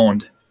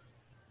found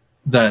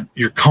that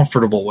you're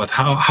comfortable with.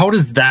 How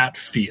does that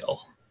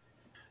feel?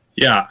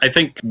 Yeah, I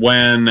think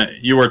when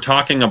you were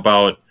talking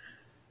about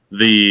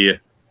the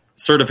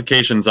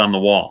certifications on the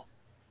wall,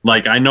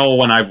 like, I know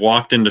when I've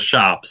walked into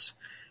shops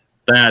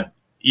that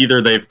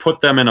either they've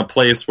put them in a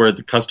place where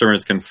the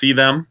customers can see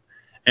them.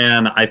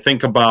 And I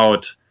think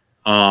about,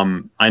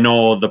 I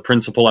know the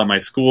principal at my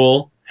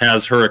school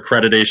has her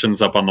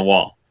accreditations up on the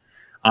wall.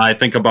 I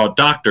think about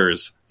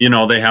doctors,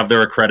 they have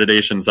their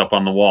accreditations up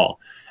on the wall.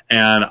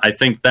 And I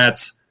think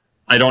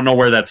I don't know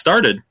where that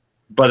started,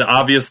 but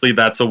obviously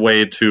that's a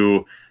way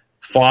to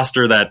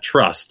foster that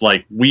trust.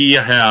 Like, we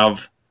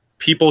have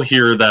people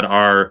here that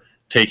are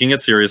taking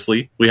it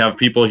seriously. We have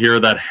people here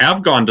that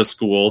have gone to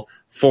school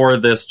for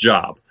this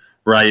job,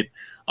 right?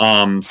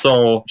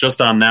 So just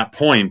on that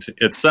point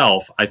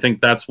itself, I think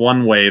that's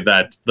one way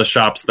that the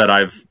shops that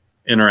I've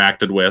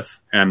interacted with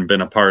and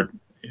been a part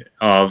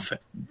of,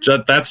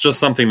 that's just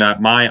something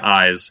that my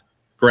eyes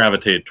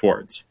gravitate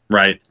towards,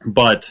 right?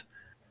 But,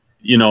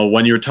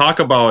 when you talk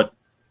about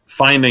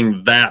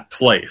finding that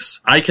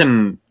place, I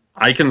can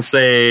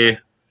say,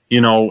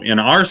 in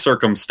our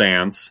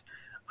circumstance,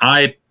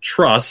 I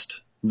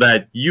trust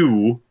that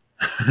you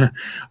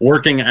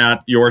working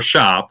at your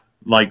shop,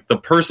 like the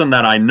person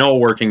that I know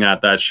working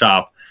at that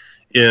shop,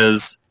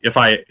 is if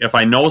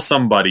I know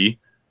somebody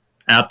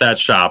at that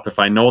shop, if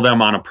I know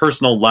them on a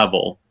personal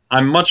level,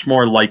 I'm much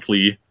more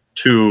likely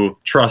to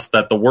trust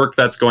that the work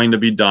that's going to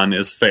be done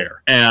is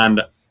fair.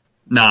 And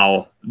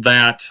now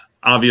that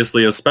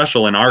obviously is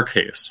special in our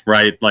case,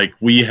 right? Like,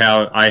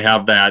 I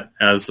have that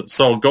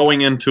so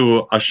going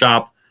into a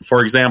shop,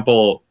 for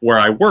example, where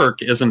I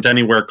work isn't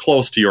anywhere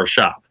close to your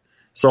shop.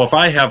 So if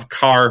I have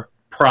car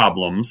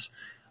problems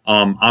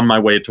on my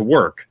way to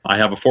work, I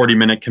have a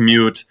 40-minute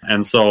commute.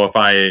 And so if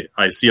I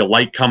see a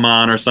light come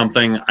on or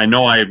something, I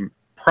know I'm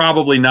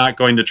probably not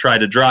going to try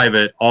to drive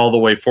it all the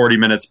way 40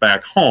 minutes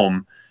back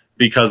home,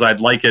 because I'd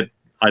like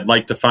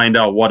to find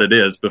out what it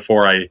is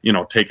before I,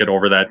 take it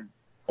over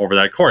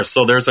that course.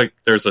 So there's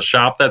a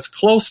shop that's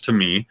close to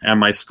me and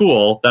my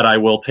school that I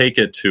will take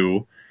it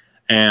to.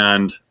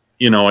 And,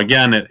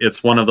 again,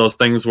 it's one of those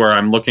things where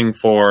I'm looking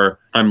for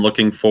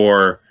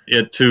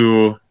it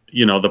to,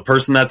 the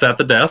person that's at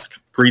the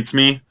desk greets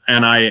me.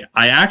 And I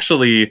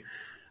actually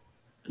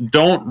I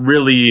don't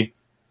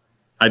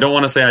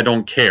want to say I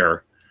don't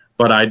care,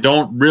 but I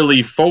don't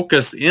really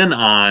focus in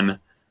on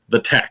the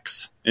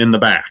techs in the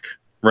back,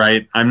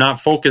 right? I'm not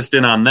focused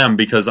in on them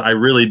because I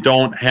really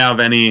don't have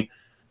any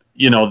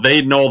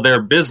they know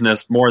their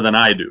business more than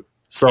I do.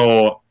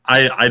 So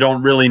I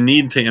don't really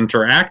need to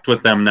interact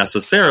with them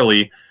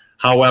necessarily.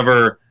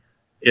 However,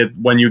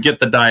 when you get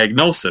the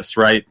diagnosis,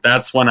 right,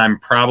 that's when I'm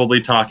probably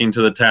talking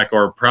to the tech,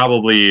 or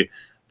probably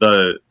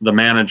the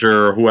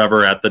manager or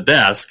whoever at the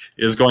desk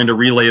is going to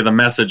relay the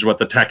message what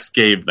the text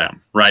gave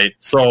them, right?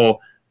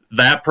 So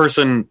that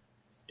person,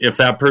 if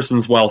that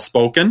person's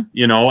well-spoken,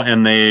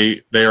 and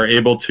they are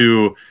able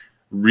to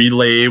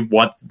relay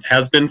what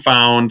has been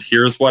found,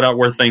 here's what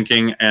we're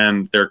thinking,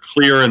 and they're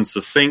clear and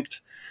succinct,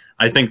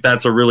 I think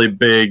that's a really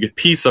big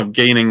piece of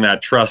gaining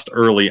that trust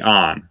early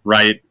on,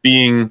 right?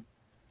 Being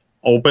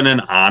open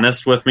and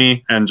honest with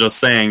me and just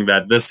saying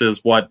that this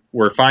is what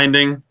we're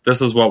finding,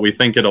 this is what we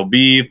think it'll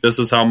be, this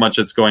is how much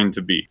it's going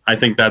to be. I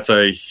think that's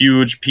a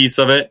huge piece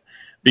of it,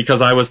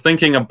 because I was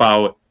thinking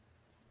about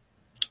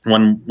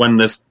when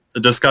this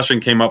discussion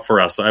came up for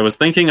us, I was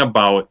thinking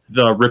about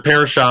the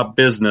repair shop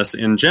business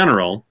in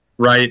general,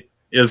 right,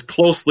 is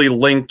closely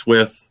linked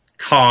with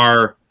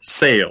car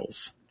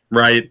sales,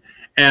 right?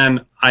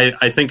 And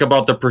I think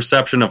about the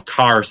perception of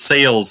car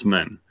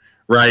salesmen,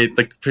 right?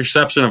 The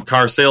perception of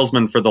car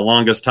salesmen for the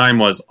longest time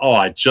was, oh,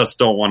 I just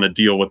don't want to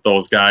deal with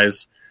those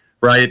guys,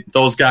 right?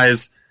 Those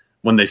guys,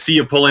 when they see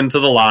you pull into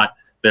the lot,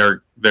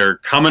 they're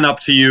coming up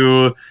to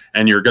you,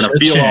 and you're going to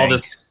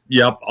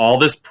feel all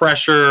this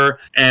pressure,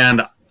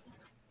 and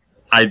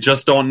I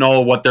just don't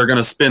know what they're going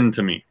to spin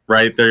to me,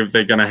 right? They're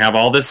going to have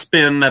all this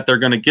spin that they're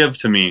going to give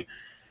to me.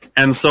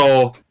 And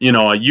so,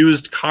 a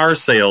used car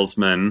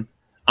salesman,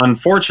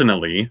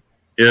 unfortunately,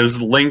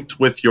 is linked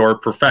with your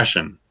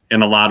profession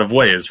in a lot of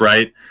ways,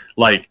 right?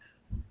 Like,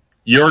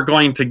 you're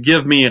going to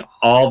give me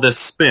all this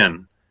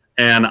spin,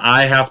 and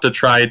I have to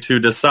try to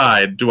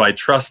decide, do I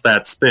trust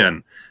that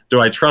spin?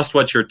 Do I trust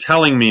what you're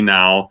telling me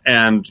now?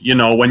 And,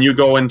 when you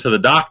go into the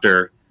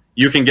doctor,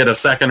 you can get a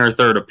second or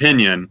third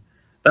opinion.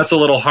 That's a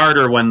little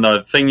harder when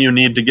the thing you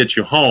need to get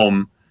you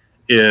home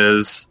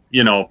is,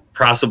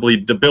 possibly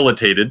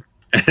debilitated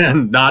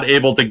and not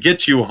able to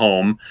get you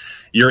home.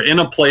 You're in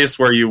a place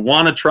where you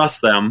want to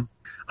trust them.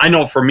 I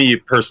know for me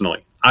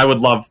personally, I would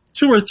love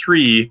 2 or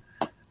 3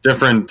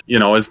 different,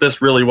 is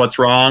this really what's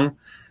wrong?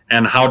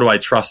 And how do I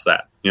trust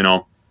that,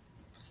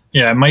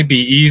 Yeah, it might be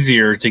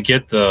easier to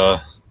get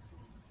the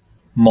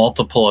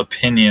multiple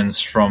opinions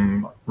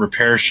from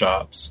repair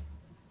shops.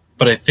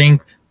 But I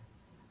think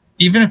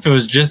even if it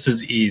was just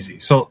as easy,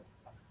 so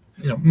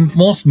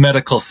most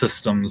medical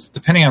systems,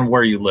 depending on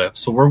where you live,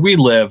 so where we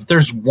live,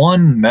 there's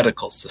one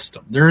medical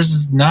system.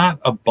 There's not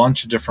a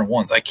bunch of different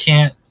ones.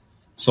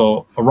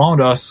 So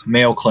around us,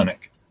 Mayo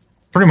Clinic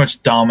pretty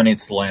much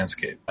dominates the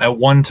landscape. At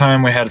one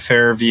time, we had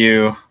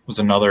Fairview, was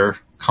another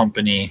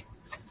company,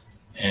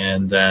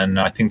 and then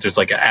I think there's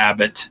like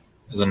Abbott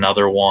is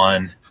another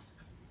one.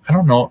 I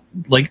don't know,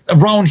 like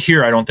around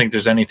here, I don't think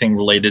there's anything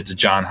related to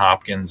Johns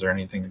Hopkins or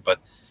anything, but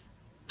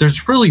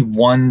there's really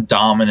one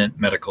dominant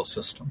medical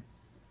system.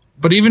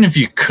 But even if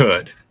you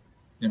could,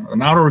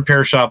 an auto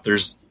repair shop,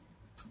 there's,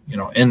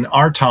 in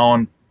our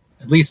town,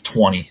 at least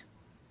 20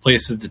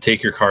 places to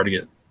take your car to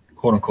get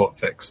quote unquote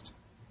fixed.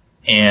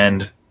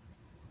 And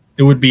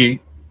it would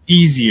be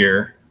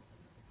easier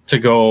to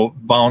go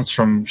bounce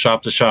from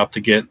shop to shop to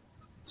get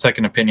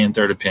second opinion,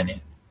 third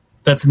opinion.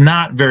 That's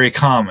not very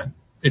common.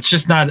 It's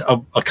just not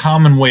a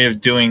common way of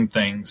doing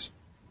things.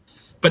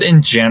 But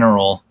in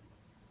general,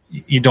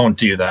 you don't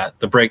do that.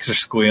 The brakes are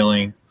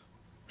squealing,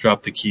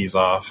 drop the keys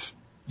off,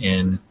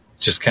 and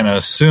just kind of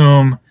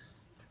assume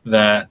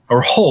that,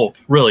 or hope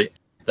really,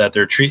 that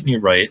they're treating you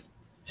right.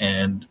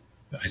 And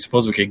I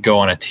suppose we could go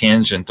on a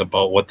tangent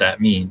about what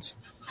that means.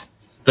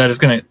 That is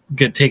going to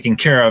get taken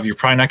care of. You're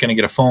probably not going to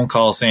get a phone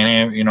call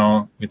saying,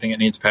 hey, we think it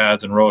needs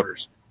pads and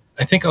rotors.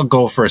 I think I'll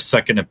go for a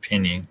second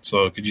opinion.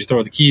 So could you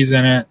throw the keys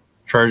in it,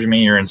 charge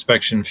me your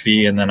inspection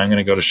fee, and then I'm going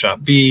to go to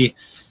shop B.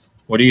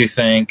 What do you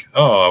think?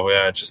 Oh,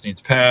 yeah, it just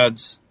needs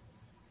pads.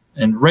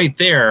 And right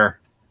there,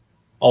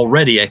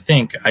 already, I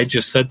think I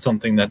just said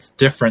something that's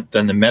different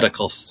than the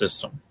medical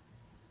system.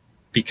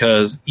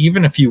 Because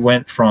even if you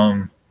went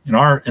from, in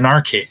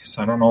our case,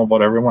 I don't know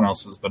about everyone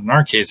else's, but in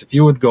our case, if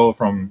you would go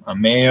from a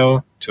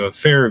Mayo to a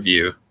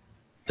Fairview,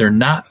 they're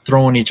not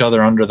throwing each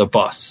other under the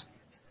bus.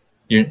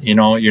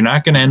 You're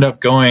not going to end up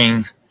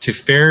going to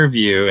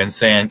Fairview and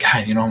saying,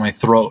 God, my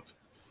throat.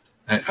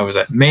 I was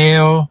at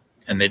Mayo,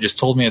 and they just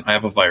told me I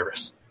have a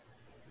virus.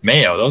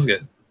 Mayo, those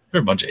guys,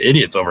 they're a bunch of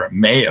idiots over at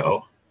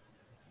Mayo.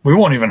 We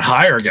won't even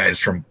hire guys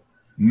from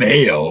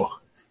Mayo.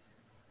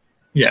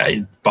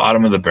 Yeah,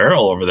 bottom of the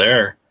barrel over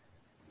there.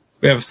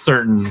 We have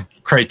certain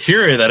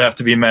criteria that have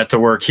to be met to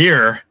work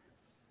here.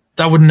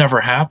 That would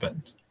never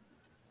happen.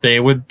 They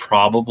would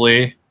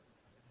probably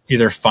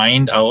either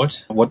find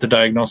out what the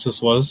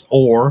diagnosis was,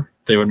 or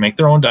they would make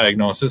their own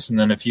diagnosis. And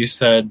then if you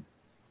said,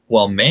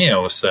 well,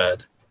 Mayo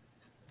said,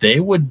 they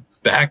would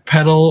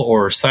backpedal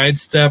or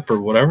sidestep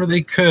or whatever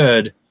they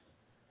could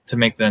to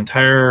make the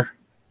entire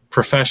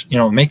profession,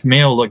 make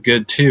Mayo look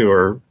good too,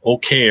 or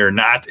okay, or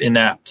not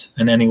inept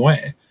in any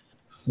way.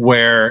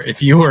 Where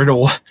if you were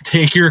to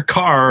take your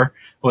car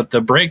with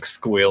the brakes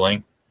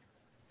squealing,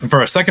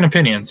 for a second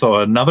opinion, so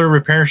another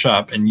repair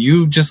shop, and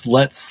you just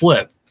let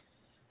slip,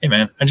 hey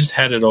man, I just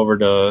headed over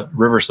to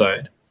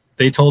Riverside.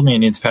 They told me it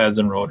needs pads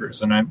and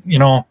rotors, and I'm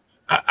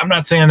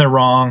not saying they're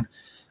wrong.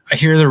 I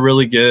hear they're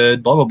really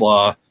good, blah, blah,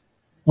 blah.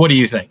 What do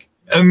you think?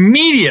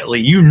 Immediately,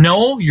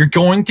 you're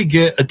going to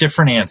get a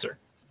different answer.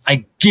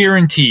 I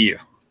guarantee you.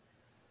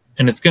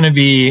 And it's going to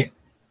be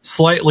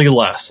slightly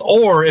less.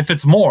 Or if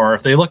it's more,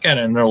 if they look at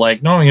it and they're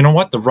like, no, you know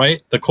what?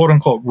 The quote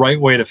unquote right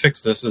way to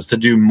fix this is to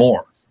do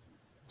more.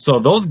 So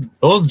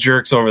those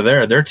jerks over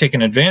there, they're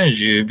taking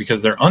advantage of you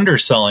because they're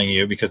underselling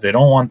you because they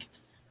don't want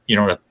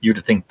you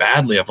to think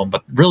badly of them.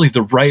 But really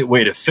the right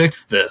way to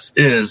fix this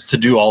is to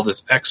do all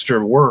this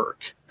extra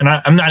work. And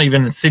I'm not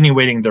even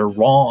insinuating they're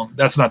wrong.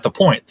 That's not the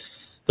point.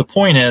 The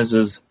point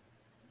is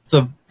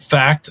the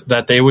fact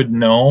that they would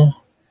know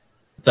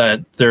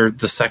that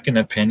the second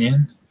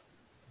opinion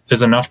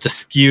is enough to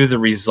skew the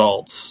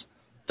results,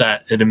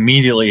 that it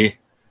immediately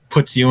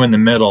puts you in the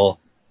middle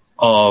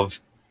of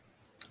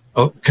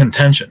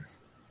contention.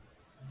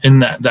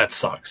 And that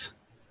sucks.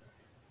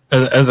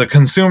 As a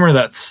consumer,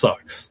 that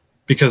sucks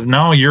because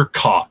now you're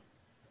caught.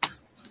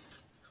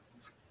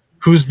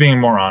 Who's being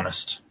more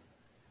honest?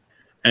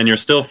 And you're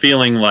still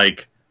feeling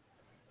like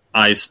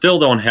I still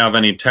don't have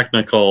any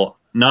technical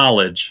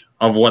knowledge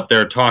of what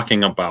they're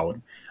talking about.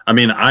 I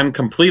mean, I'm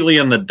completely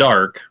in the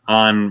dark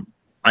on,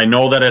 I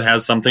know that it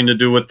has something to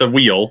do with the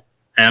wheel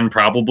and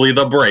probably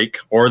the brake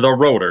or the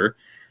rotor,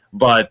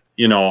 but,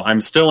 I'm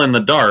still in the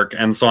dark.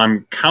 And so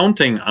I'm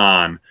counting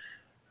on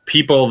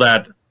people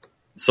that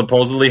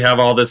supposedly have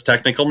all this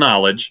technical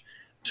knowledge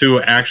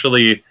to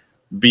actually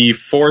be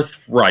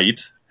forthright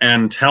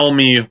and tell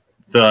me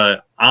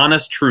the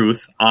honest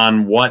truth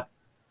on what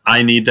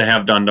I need to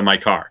have done to my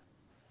car.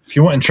 If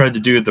you went and tried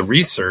to do the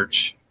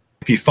research,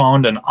 if you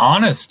found an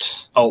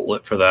honest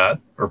outlet for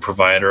that or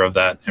provider of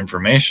that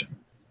information,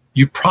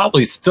 you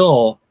probably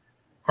still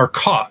are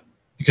caught.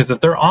 Because if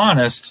they're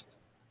honest,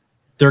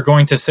 they're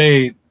going to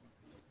say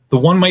the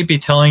one might be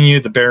telling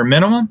you the bare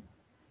minimum,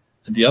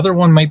 and the other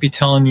one might be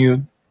telling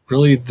you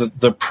really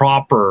the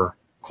proper,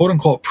 quote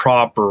unquote,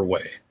 proper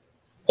way.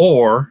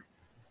 Or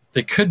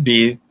they could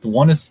be the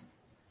one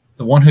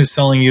who's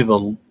selling you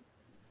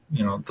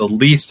the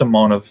least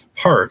amount of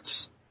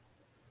parts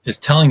is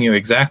telling you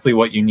exactly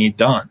what you need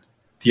done.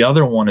 The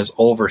other one is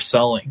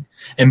overselling.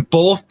 And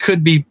both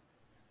could be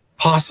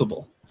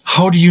possible.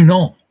 How do you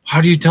know?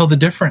 How do you tell the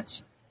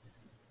difference?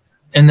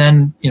 And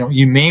then,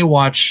 you may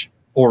watch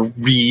or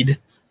read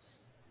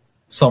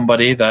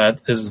somebody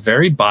that is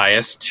very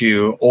biased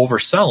to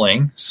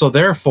overselling. So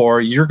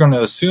therefore, you're going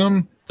to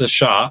assume the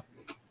shop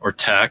or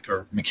tech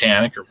or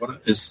mechanic or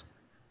what is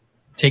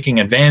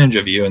taking advantage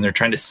of you, and they're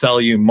trying to sell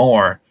you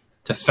more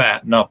to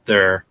fatten up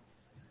their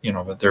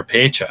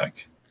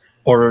paycheck.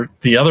 Or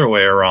the other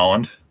way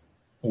around,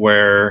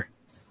 where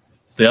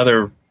the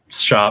other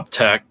shop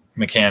tech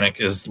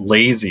mechanic is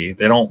lazy.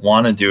 They don't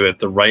want to do it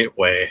the right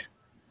way.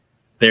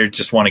 They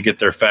just want to get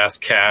their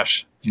fast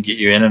cash and get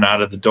you in and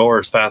out of the door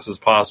as fast as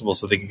possible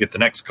so they can get the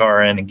next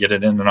car in and get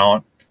it in and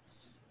out.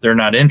 They're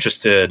not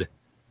interested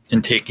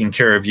in taking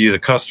care of you, the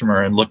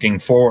customer, and looking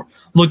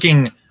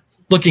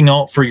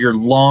out for your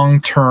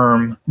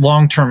long-term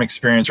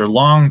experience or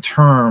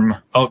long-term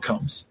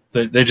outcomes.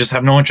 They just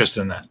have no interest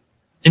in that.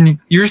 And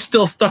you're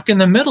still stuck in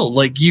the middle.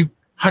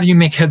 How do you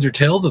make heads or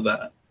tails of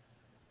that?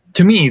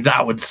 To me,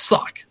 that would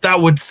suck. That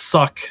would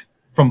suck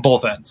from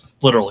both ends,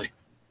 literally.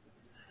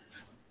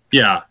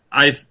 Yeah,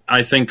 I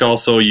think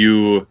also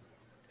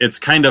it's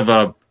kind of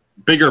a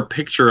bigger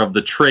picture of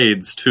the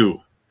trades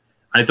too.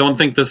 I don't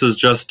think this is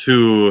just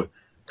to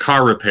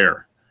car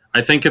repair.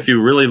 I think if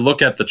you really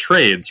look at the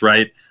trades,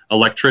 right?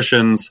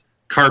 Electricians,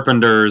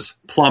 carpenters,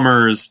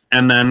 plumbers,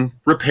 and then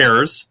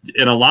repairs.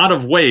 In a lot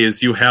of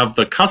ways, you have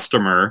the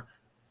customer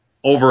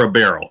over a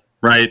barrel,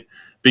 right?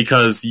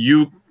 Because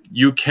you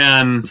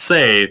can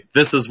say,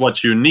 this is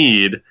what you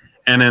need.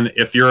 And then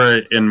if you're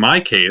in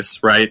my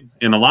case, right,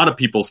 in a lot of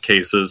people's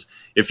cases,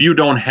 if you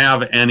don't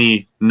have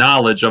any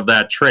knowledge of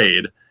that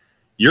trade,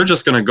 you're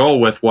just going to go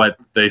with what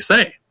they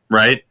say,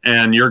 right?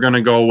 And you're going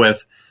to go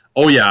with,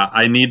 oh yeah,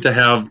 I need to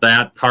have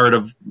that part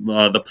of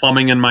the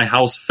plumbing in my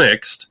house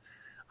fixed.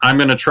 I'm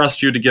going to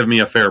trust you to give me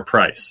a fair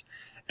price.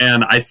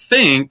 And I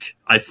think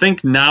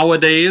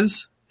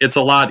nowadays it's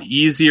a lot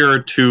easier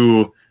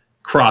to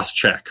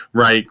cross-check,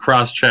 right?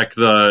 Cross-check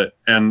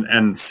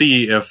and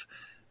see if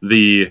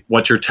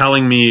what you're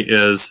telling me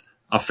is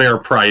a fair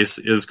price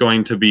is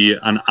going to be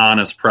an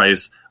honest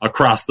price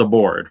across the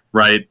board,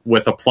 right?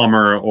 With a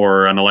plumber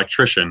or an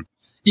electrician.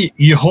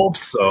 You hope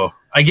so.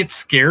 I get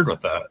scared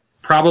with that.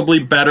 Probably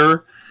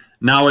better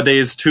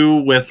nowadays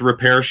too with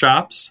repair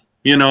shops.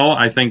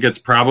 I think it's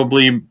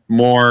probably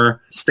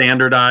more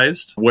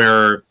standardized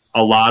where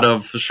a lot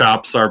of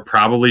shops are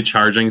probably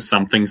charging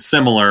something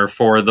similar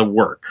for the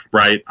work,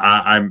 right?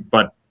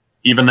 But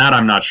even that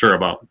I'm not sure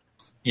about.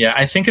 Yeah,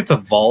 I think it's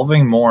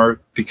evolving more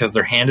because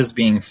their hand is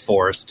being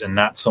forced and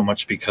not so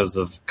much because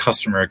of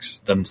customers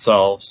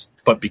themselves,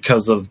 but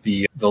because of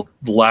the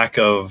lack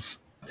of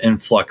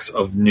influx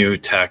of new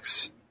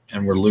techs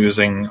and we're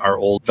losing our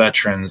old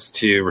veterans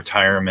to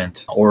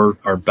retirement, or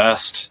our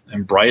best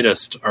and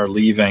brightest are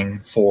leaving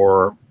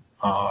for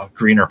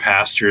greener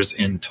pastures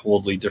in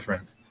totally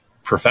different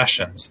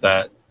professions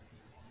that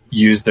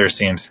use their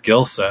same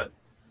skill set.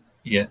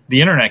 Yeah,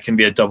 the internet can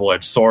be a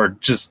double-edged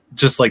sword,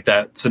 just like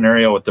that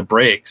scenario with the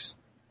brakes,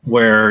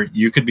 where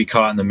you could be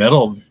caught in the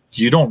middle.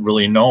 You don't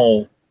really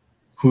know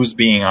who's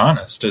being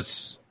honest.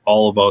 It's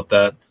all about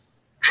that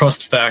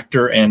trust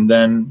factor, and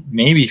then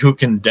maybe who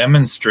can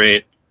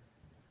demonstrate.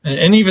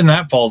 And even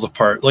that falls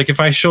apart. Like if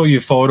I show you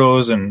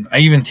photos and I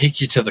even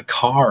take you to the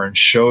car and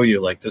show you,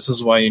 like, this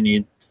is why you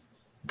need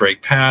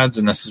brake pads,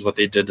 and this is what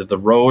they did to the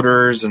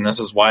rotors, and this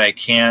is why I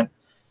can't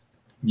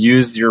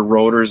use your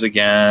rotors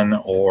again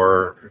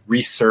or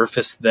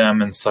resurface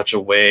them in such a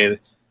way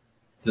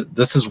that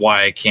this is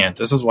why I can't.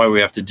 This is why we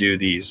have to do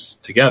these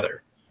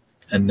together.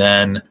 And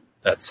then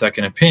that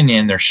second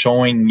opinion, they're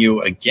showing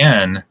you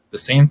again the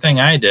same thing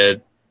I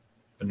did,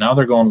 but now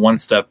they're going one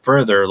step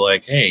further.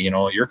 Like, hey,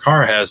 your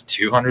car has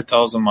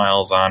 200,000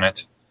 miles on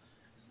it.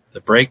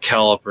 The brake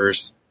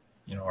calipers,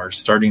 are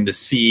starting to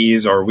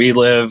seize, or we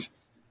live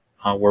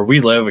where we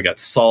live, we got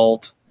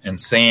salt and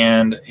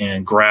sand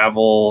and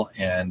gravel,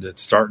 and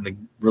it's starting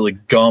to really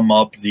gum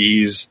up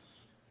these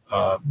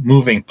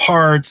moving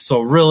parts.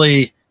 So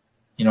really,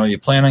 you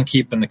plan on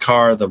keeping the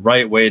car. The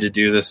right way to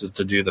do this is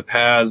to do the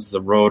pads,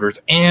 the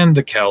rotors, and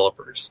the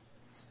calipers.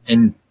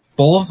 And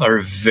both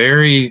are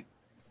very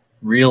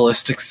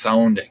realistic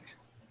sounding.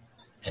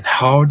 And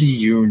how do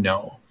you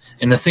know?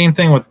 And the same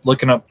thing with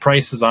looking up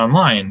prices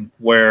online,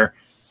 where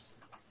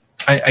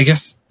I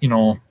guess,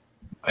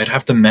 I'd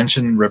have to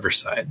mention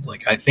Riverside.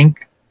 Like, I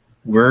think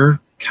we're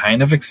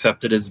kind of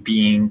accepted as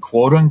being,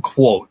 quote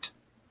unquote,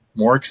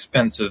 more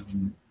expensive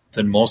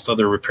than most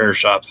other repair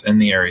shops in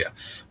the area.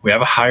 We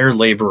have a higher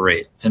labor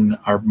rate, and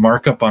our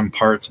markup on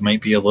parts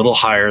might be a little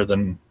higher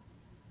than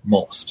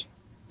most.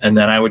 And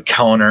then I would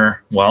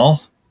counter,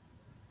 well,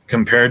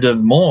 compared to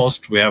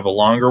most, we have a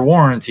longer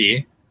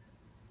warranty.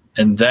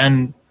 And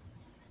then,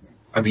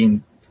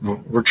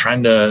 we're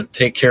trying to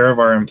take care of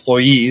our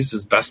employees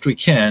as best we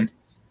can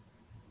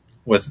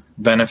with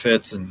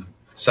benefits and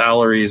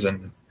salaries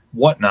and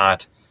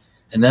whatnot.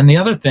 And then the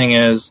other thing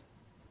is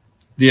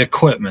the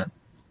equipment.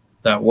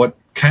 That what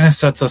kind of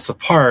sets us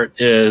apart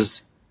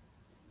is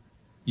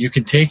you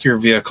can take your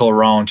vehicle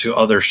around to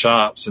other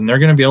shops and they're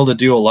going to be able to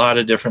do a lot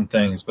of different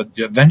things, but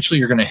eventually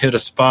you're going to hit a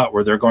spot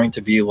where they're going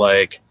to be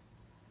like,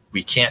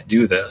 we can't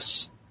do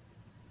this.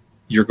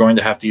 You're going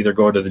to have to either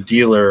go to the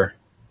dealer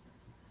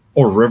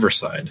or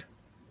Riverside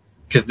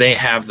because they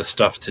have the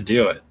stuff to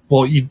do it.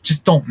 Well, you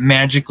just don't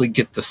magically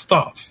get the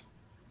stuff,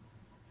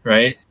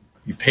 right?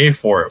 You pay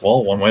for it.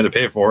 Well, one way to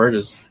pay for it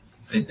is,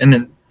 and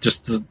then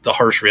just the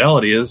harsh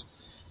reality is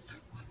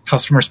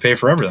customers pay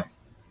for everything.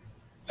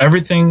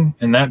 Everything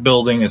in that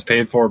building is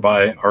paid for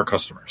by our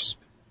customers.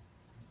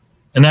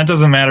 And that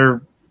doesn't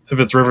matter if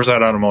it's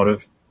Riverside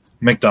Automotive,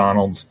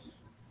 McDonald's,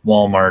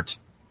 Walmart,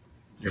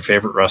 your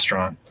favorite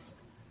restaurant.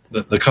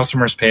 The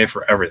customers pay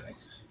for everything.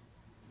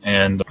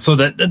 And so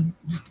that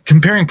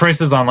comparing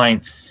prices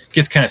online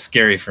gets kind of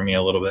scary for me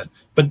a little bit.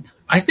 But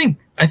I think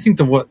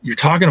that what you're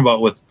talking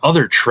about with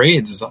other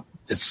trades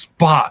is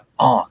spot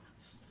on.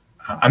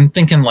 I'm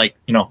thinking like,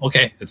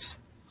 okay,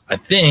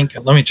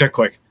 let me check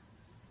quick.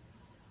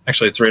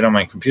 Actually, it's right on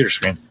my computer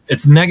screen.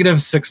 It's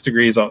 -6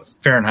 degrees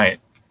Fahrenheit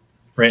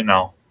right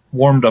now,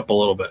 warmed up a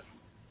little bit.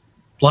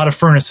 A lot of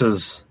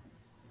furnaces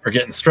are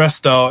getting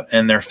stressed out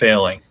and they're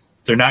failing.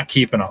 They're not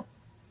keeping up.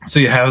 So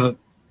you have the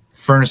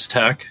furnace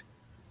tech,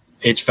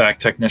 HVAC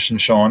technician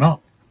showing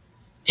up.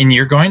 And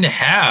you're going to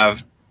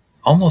have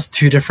almost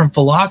two different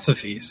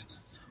philosophies.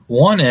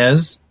 One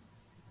is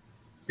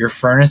your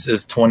furnace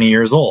is 20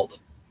 years old.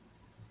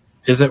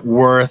 Is it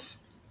worth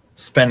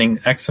spending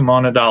X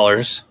amount of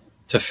dollars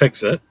to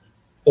fix it,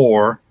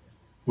 or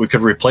we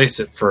could replace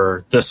it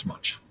for this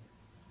much?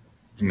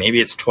 And maybe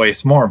it's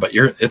twice more, but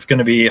it's going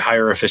to be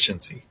higher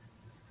efficiency.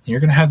 And you're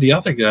going to have the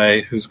other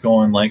guy who's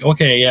going like,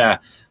 okay, yeah,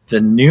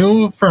 the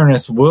new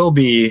furnace will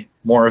be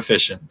more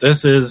efficient.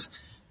 This is,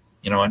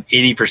 an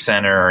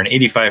 80% or an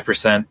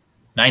 85%,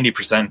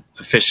 90%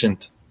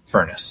 efficient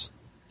furnace.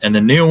 And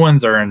the new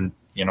ones are in,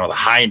 the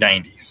high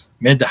 90s,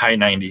 mid to high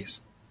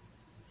 90s.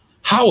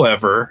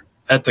 However,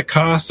 at the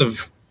cost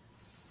of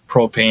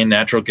propane,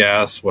 natural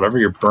gas, whatever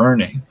you're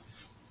burning,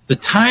 the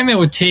time it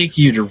would take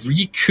you to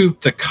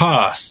recoup the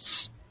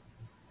costs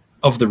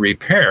of the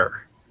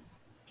repair,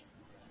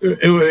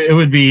 it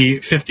would be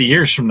 50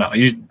 years from now.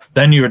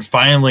 Then you would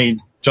finally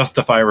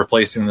justify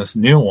replacing this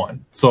new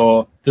one.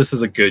 So this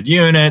is a good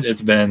unit.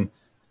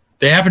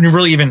 They haven't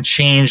really even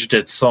changed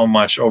it so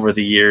much over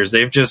the years.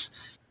 They've just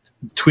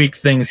tweaked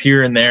things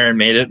here and there and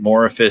made it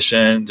more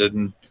efficient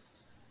and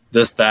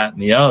this, that,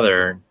 and the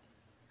other.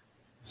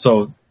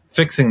 So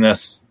fixing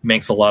this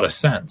makes a lot of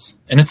sense.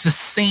 And it's the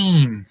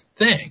same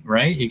thing,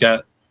 right? You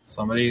got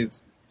somebody,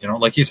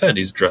 like you said,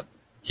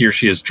 he or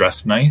she is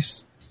dressed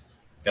nice.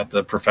 Got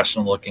the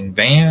professional looking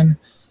van,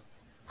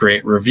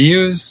 great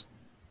reviews.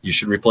 You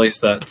should replace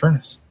that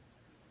furnace.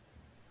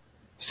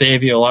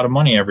 Save you a lot of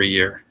money every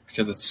year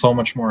because it's so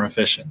much more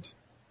efficient.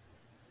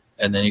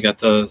 And then you got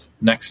the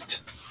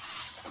next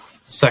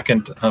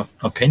second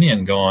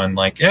opinion going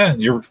like, yeah,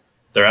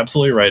 they're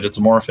absolutely right. It's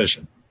more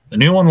efficient. The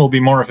new one will be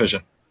more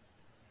efficient.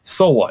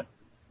 So what?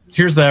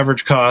 Here's the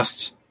average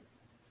cost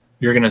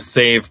you're going to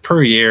save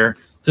per year.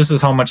 This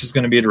is how much it's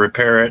going to be to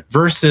repair it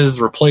versus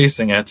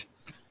replacing it.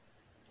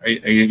 Are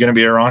you going to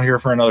be around here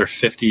for another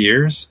 50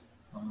 years?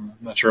 I'm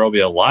not sure I'll be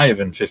alive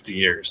in 50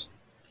 years.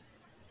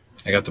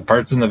 I got the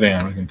parts in the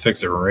van. We can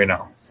fix it right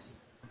now.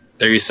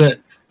 There you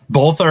sit.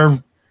 Both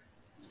are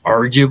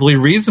arguably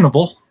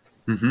reasonable.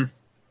 Mm-hmm.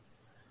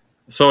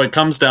 So it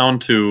comes down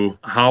to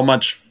how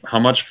much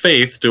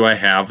faith do I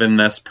have in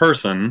this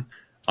person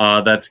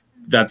that's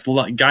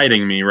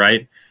guiding me,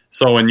 right?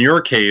 So in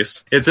your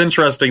case, it's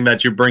interesting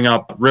that you bring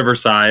up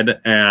Riverside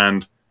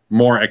and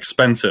more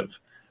expensive,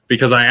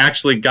 because I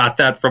actually got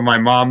that from my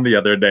mom the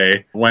other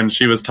day when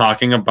she was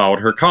talking about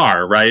her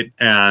car, right?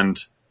 And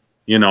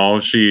you know,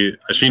 she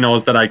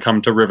knows that I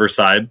come to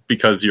Riverside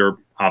because you're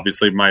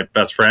obviously my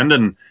best friend,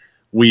 and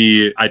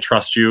I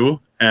trust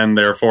you, and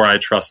therefore I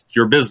trust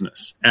your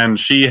business. And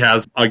she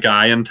has a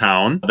guy in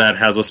town that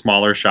has a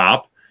smaller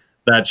shop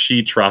that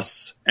she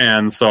trusts,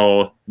 and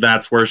so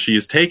that's where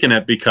she's taken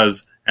it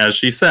because, as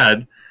she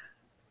said,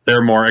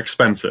 they're more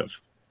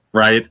expensive,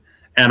 right?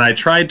 And I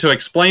tried to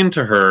explain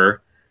to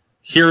her,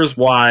 here's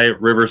why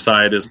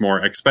Riverside is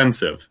more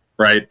expensive,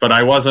 right? But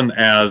I wasn't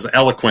as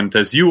eloquent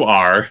as you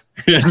are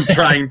in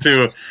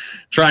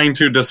trying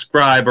to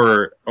describe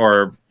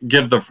or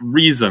give the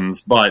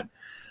reasons.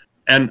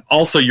 And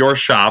also your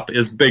shop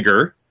is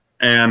bigger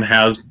and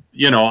has,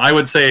 I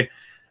would say,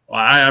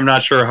 I'm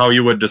not sure how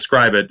you would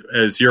describe it,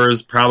 as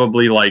yours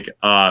probably like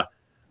a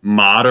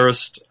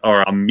modest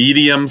or a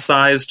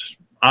medium-sized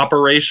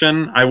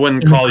operation. I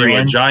wouldn't call you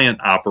a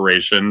giant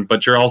operation,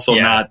 but you're also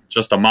not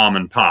just a mom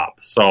and pop.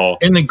 So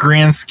in the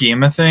grand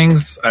scheme of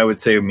things, I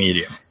would say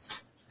medium.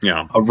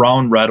 Yeah.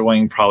 Around Red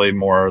Wing, probably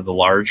more the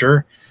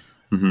larger.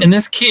 Mm-hmm. In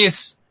this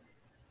case,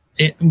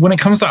 when it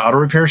comes to auto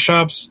repair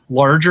shops,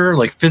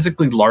 like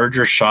physically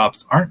larger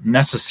shops aren't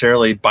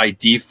necessarily by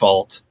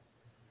default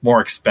more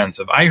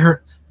expensive. I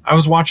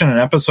was watching an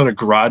episode of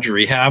Garage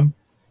Rehab,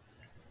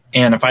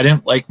 and if I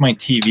didn't like my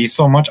TV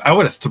so much, I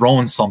would have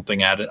thrown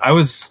something at it. I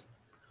was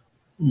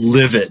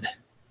livid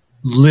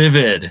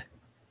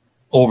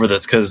over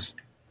this because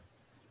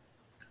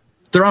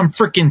they're on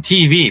freaking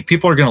TV.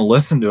 People are going to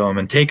listen to them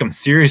and take them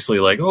seriously.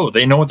 Like, oh,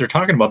 they know what they're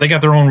talking about. They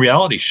got their own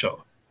reality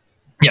show.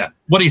 Yeah.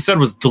 What he said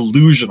was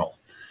delusional.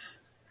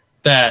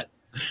 That,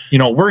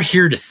 we're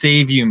here to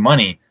save you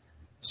money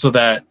so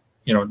that,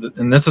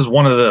 and this is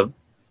one of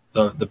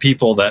the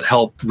people that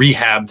help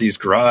rehab these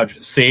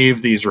garages,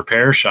 save these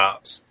repair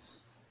shops.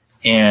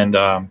 And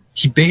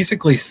he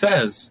basically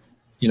says,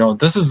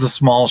 this is the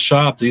small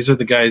shop. These are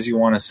the guys you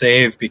want to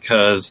save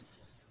because,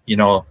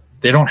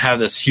 they don't have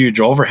this huge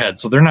overhead,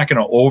 so they're not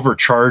going to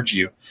overcharge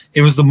you.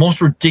 It was the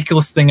most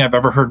ridiculous thing I've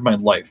ever heard in my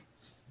life.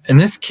 In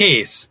this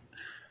case,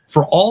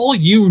 for all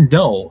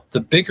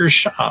the bigger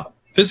shop,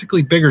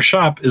 physically bigger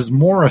shop is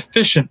more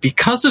efficient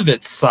because of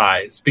its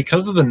size,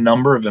 because of the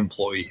number of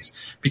employees,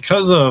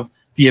 because of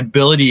the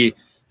ability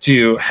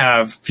to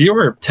have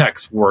fewer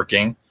techs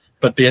working,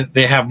 but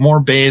they have more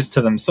bays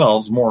to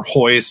themselves, more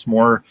hoists,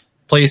 more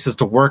places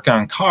to work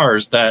on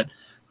cars that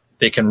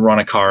they can run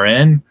a car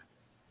in,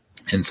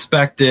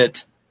 inspect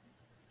it,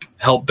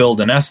 help build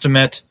an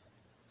estimate,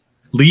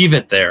 leave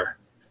it there,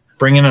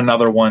 bring in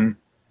another one,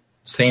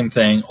 same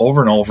thing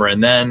over and over.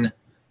 And then,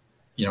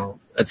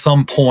 at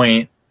some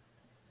point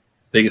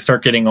they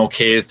start getting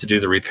okays to do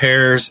the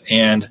repairs,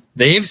 and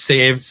they've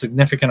saved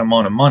significant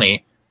amount of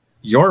money,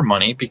 your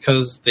money,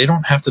 because they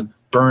don't have to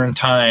burn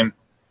time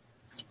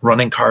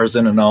running cars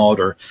in and out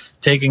or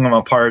taking them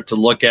apart to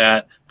look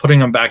at, putting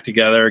them back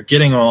together,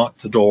 getting them out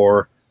the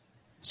door.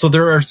 So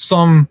there are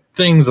some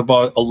things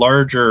about a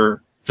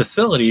larger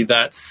facility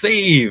that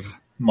save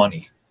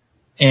money.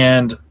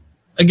 And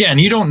again,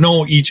 you don't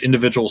know each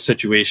individual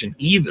situation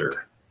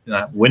either.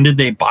 When did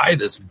they buy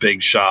this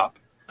big shop?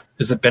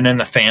 Has it been in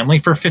the family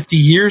for 50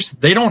 years?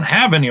 They don't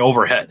have any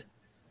overhead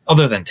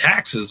other than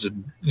taxes,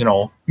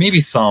 maybe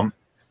some,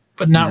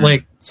 but not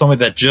like somebody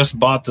that just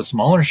bought the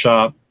smaller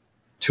shop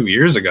 2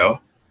 years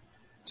ago.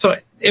 So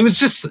it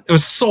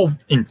was so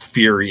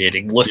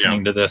infuriating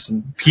listening to this,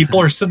 and people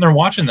are sitting there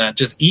watching that,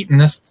 just eating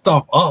this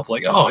stuff up.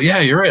 Like, oh yeah,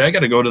 you're right. I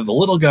got to go to the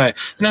little guy.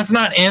 And that's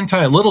not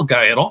anti-little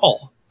guy at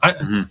all.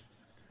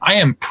 I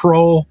am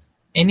pro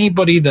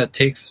anybody that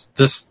takes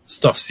this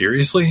stuff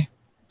seriously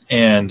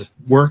and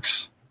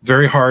works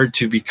very hard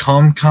to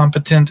become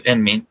competent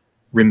and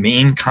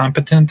remain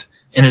competent,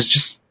 and is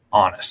just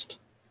honest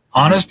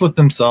with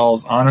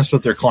themselves, honest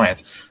with their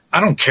clients.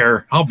 I don't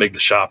care how big the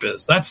shop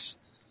is. That's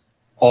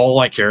all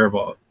I care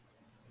about,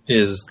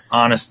 is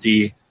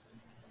honesty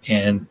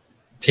and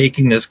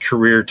taking this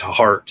career to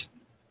heart.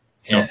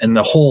 And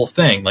the whole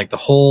thing, like the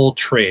whole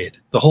trade,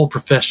 the whole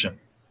profession,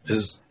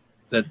 is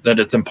that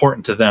it's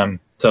important to them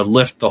to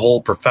lift the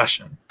whole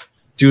profession,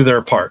 do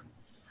their part.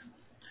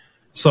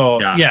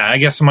 So, I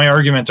guess my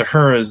argument to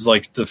her is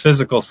like the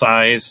physical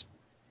size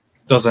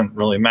doesn't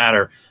really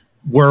matter.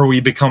 Where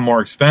we become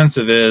more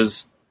expensive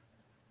is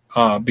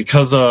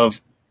because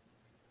of,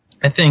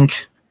 I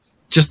think,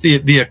 just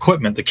the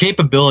equipment, the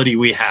capability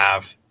we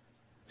have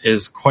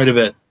is quite a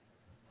bit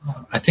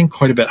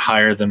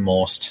higher than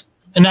most.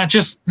 And not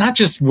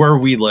just where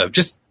we live,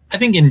 just I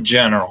think in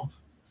general,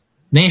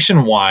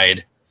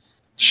 nationwide,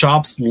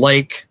 shops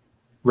like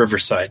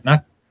Riverside,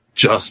 not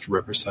just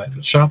Riverside,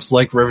 but shops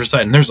like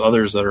Riverside, and there's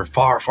others that are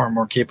far, far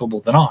more capable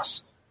than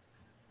us.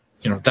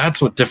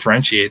 That's what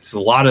differentiates a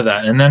lot of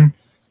that. And then,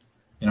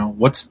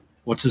 what's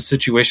the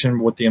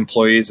situation with the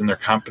employees and their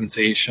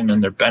compensation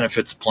and their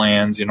benefits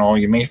plans?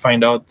 You may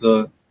find out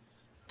the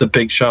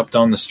big shop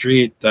down the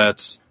street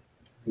that's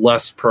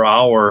less per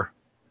hour.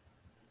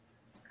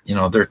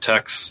 Their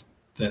techs,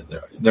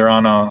 they're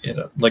on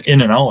like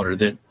in and out, or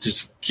they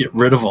just get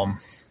rid of them.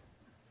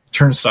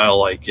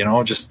 Turnstile,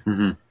 just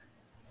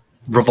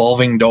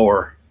revolving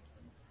door.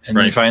 And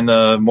then you find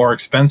the more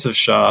expensive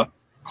shop,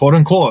 quote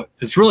unquote,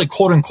 it's really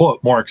quote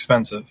unquote more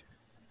expensive,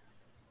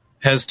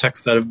 has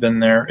techs that have been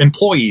there,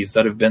 employees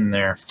that have been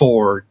there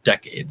for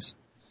decades.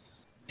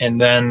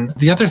 And then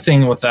the other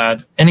thing with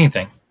that,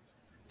 anything,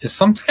 is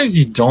sometimes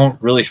you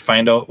don't really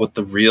find out what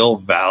the real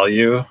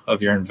value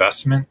of your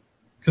investment,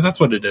 because that's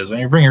what it is. When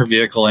you bring your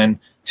vehicle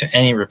in to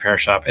any repair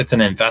shop, it's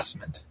an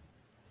investment.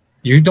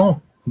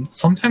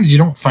 Sometimes you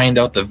don't find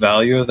out the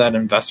value of that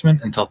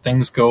investment until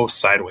things go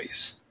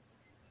sideways.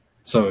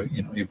 So,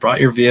 you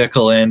brought your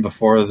vehicle in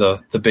before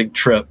the big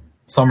trip,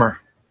 summer,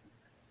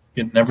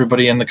 getting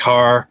everybody in the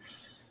car.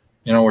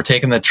 We're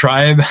taking the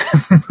tribe.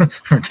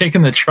 We're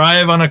taking the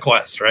tribe on a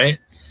quest, right?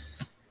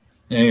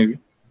 We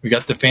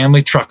got the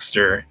family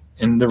truckster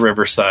in the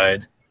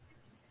Riverside.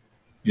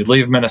 You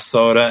leave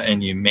Minnesota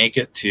and you make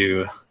it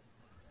to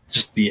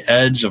just the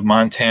edge of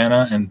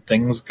Montana, and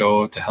things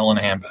go to hell in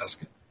a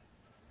handbasket.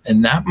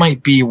 And that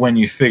might be when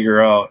you figure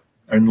out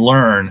and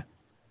learn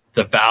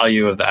the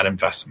value of that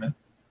investment.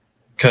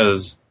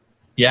 Because,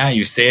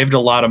 you saved a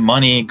lot of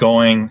money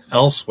going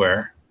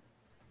elsewhere,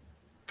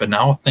 but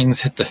now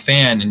things hit the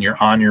fan and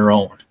you're on your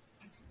own.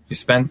 You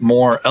spent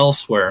more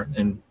elsewhere,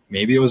 and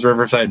maybe it was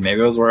Riverside,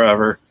 maybe it was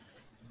wherever,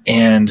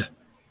 and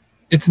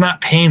it's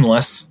not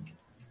painless,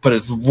 but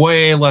it's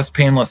way less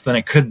painless than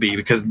it could be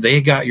because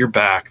they got your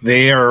back.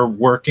 They are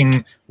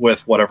working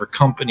with whatever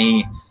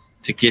company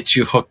to get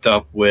you hooked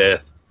up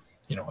with,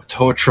 a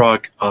tow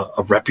truck,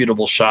 a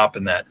reputable shop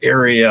in that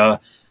area.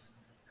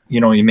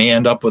 You may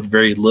end up with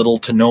very little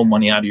to no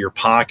money out of your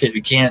pocket.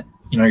 You can't,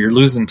 you're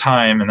losing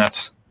time, and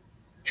that's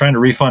trying to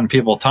refund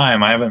people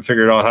time. I haven't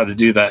figured out how to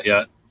do that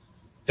yet.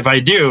 If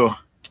I do,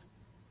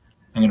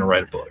 I'm going to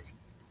write a book.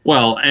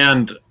 Well,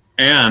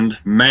 and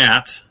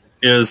Matt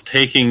is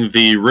taking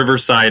the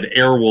Riverside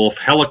Airwolf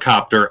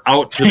helicopter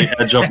out to the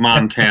edge of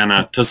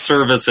Montana to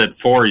service it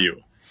for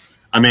you.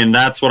 I mean,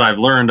 that's what I've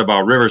learned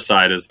about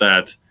Riverside is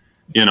that,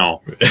 we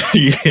got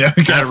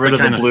rid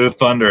of the Blue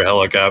Thunder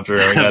helicopter.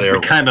 That's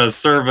the kind of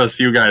service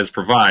you guys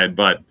provide.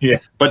 But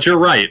you're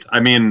right. I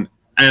mean,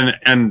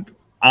 and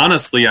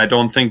honestly, I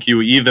don't think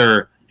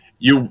you're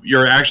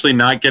actually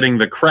not getting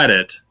the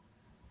credit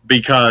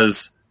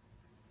because,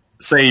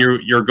 say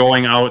you're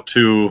going out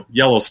to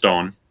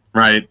Yellowstone,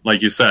 right?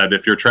 Like you said,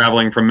 if you're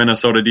traveling from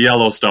Minnesota to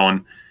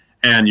Yellowstone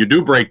and you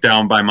do break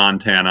down by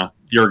Montana,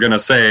 you're going to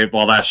say,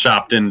 well, that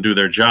shop didn't do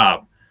their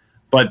job.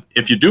 But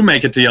if you do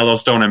make it to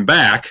Yellowstone and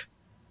back,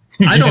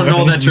 I don't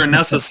know that you're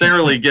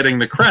necessarily getting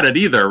the credit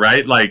either,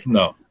 right? Like,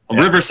 no.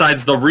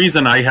 Riverside's the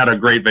reason I had a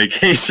great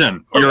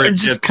vacation.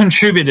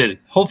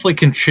 Hopefully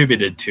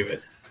contributed to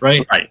it,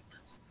 right? Right.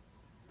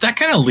 That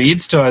kind of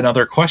leads to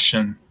another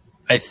question,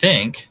 I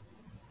think.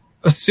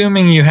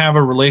 Assuming you have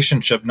a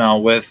relationship now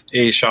with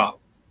a shop,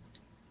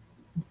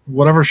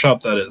 whatever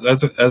shop that is,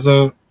 as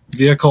a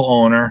vehicle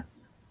owner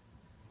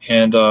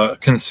and a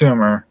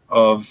consumer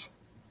of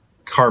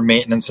car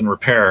maintenance and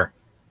repair,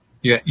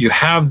 you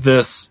have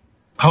this,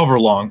 however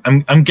long,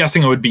 I'm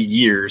guessing it would be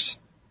years,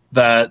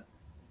 that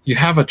you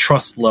have a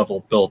trust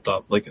level built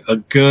up, like a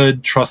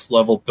good trust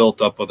level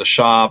built up with a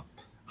shop,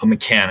 a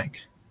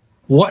mechanic.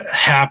 What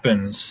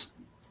happens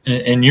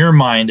in your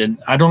mind? And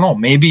I don't know,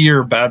 maybe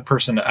you're a bad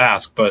person to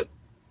ask, but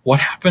what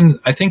happens?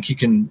 I think you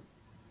can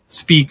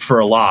speak for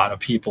a lot of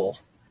people.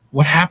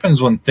 What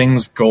happens when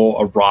things go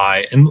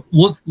awry? And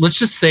let's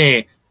just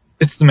say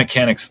it's the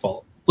mechanic's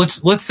fault.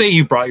 Let's say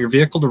you brought your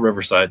vehicle to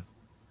Riverside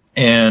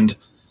and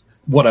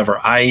whatever,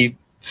 I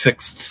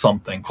fixed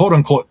something, quote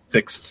unquote,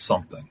 fixed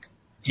something.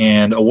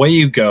 And away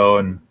you go,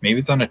 and maybe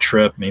it's on a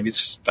trip, maybe it's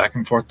just back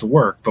and forth to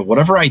work, but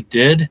whatever I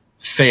did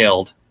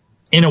failed,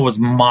 and it was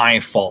my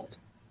fault.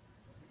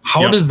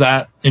 How does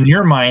that, in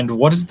your mind,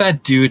 what does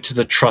that do to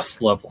the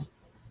trust level?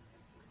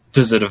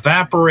 Does it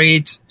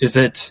evaporate? Is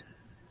it,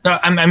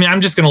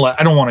 I'm just going to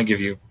I don't want to give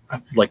you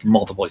like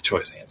multiple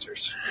choice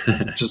answers.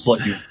 Just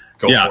let you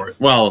go for it.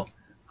 Well,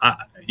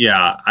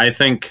 I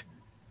think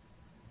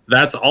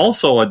that's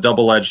also a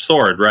double-edged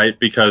sword, right?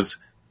 Because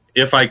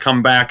if I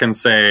come back and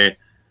say,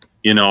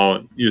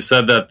 you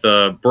said that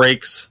the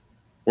brakes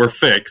were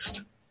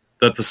fixed,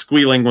 that the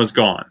squealing was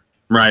gone,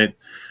 right?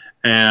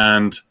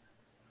 And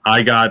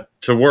I got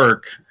to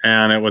work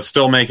and it was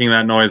still making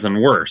that noise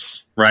and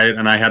worse, right?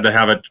 And I had to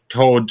have it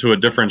towed to a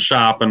different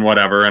shop and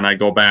whatever. And I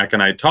go back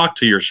and I talk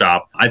to your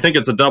shop. I think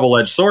it's a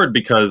double-edged sword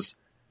because,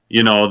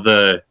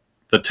 the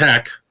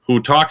tech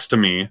who talks to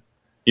me,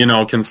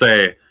 can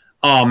say,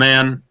 oh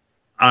man,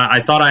 I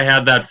thought I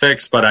had that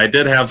fixed, but I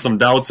did have some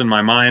doubts in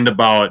my mind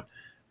about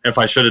if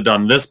I should have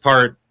done this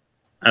part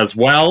as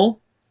well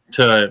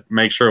to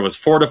make sure it was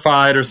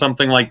fortified or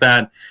something like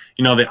that.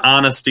 The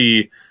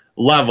honesty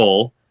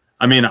level.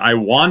 I mean, I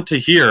want to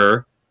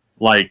hear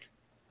like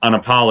an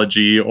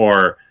apology,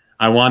 or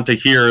I want to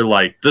hear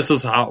like, this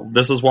is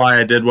why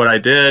I did what I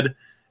did.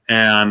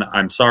 And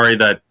I'm sorry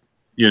that,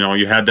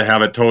 you had to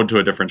have it towed to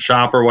a different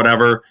shop or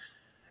whatever.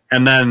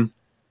 And then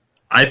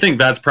I think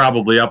that's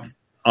probably up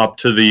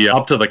to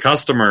the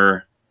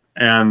customer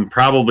and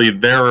probably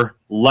their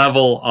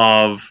level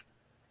of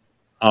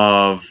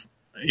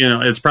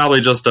it's probably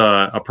just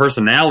a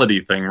personality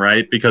thing,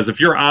 right? Because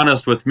if you're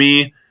honest with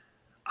me,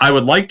 I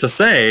would like to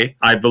say,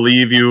 I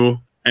believe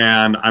you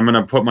and I'm going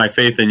to put my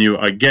faith in you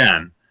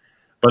again.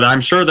 But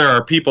I'm sure there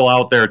are people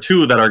out there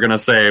too that are going to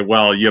say,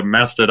 well, you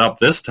messed it up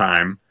this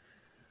time.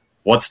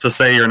 What's to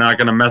say you're not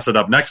going to mess it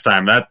up next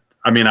time?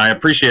 I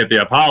appreciate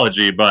the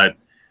apology, but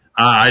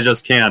I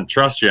just can't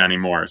trust you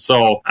anymore.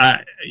 So,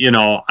 I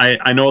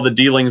know the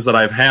dealings that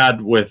I've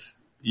had with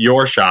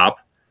your shop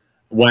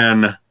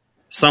when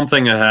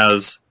something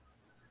has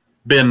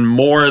been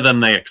more than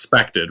they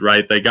expected,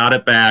 right? They got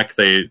it back,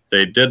 they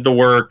did the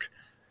work,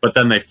 but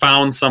then they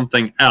found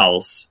something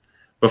else.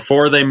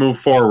 Before they move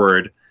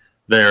forward,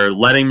 they're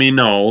letting me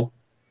know,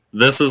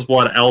 this is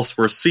what else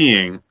we're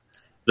seeing.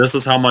 This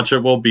is how much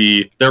it will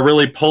be. They're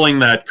really pulling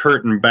that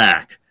curtain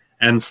back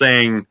and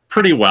saying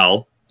pretty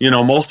well,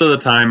 most of the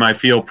time I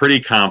feel pretty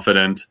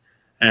confident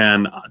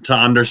and to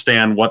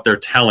understand what they're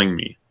telling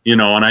me,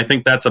 and I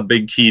think that's a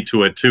big key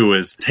to it too,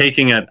 is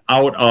taking it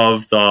out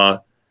of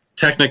the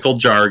technical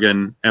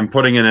jargon and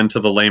putting it into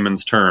the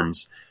layman's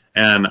terms.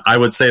 And I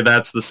would say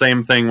that's the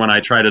same thing when I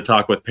try to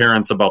talk with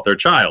parents about their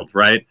child,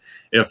 right?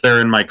 If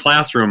they're in my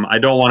classroom, I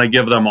don't want to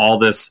give them all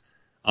this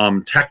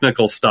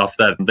technical stuff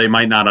that they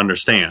might not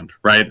understand,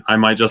 right? I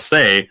might just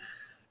say,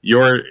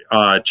 your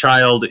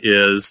child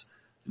is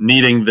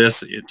needing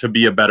this to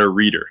be a better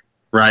reader,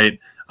 right?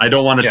 I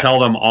don't want to tell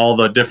them all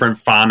the different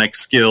phonics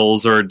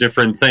skills or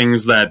different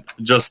things that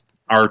just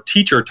are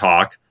teacher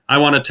talk. I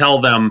want to tell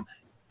them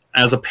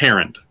as a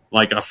parent,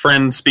 like a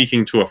friend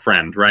speaking to a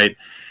friend, right?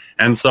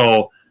 And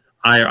so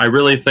I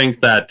really think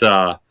that,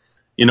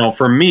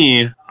 for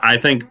me, I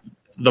think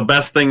the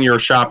best thing your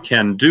shop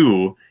can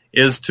do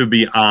is to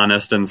be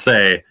honest and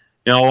say,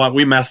 you know what,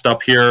 we messed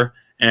up here.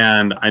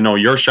 And I know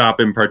your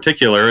shop in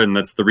particular, and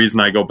that's the reason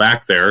I go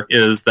back there,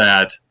 is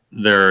that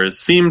there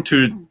seem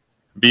to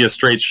be a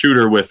straight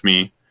shooter with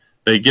me.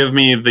 They give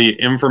me the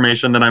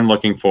information that I'm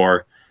looking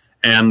for,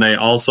 and they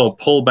also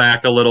pull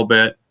back a little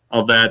bit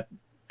of that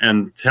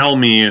and tell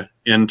me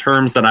in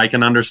terms that I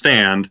can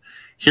understand,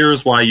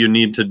 here's why you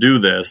need to do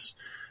this,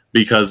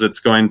 because it's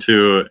going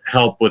to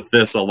help with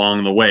this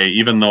along the way.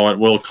 Even though it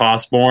will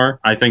cost more,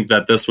 I think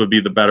that this would be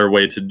the better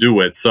way to do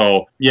it.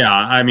 So, yeah,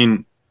 I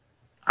mean,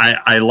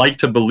 I like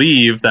to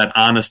believe that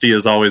honesty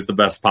is always the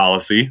best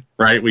policy,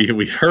 right?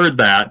 We've heard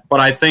that, but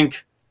I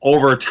think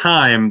over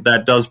time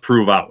that does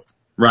prove out,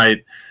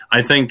 right?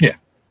 I think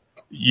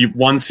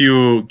once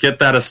you get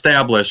that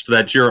established,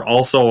 that you're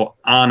also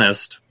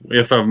honest,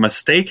 if a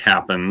mistake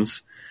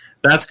happens,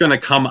 that's going to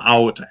come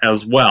out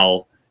as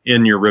well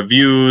in your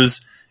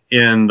reviews,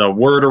 in the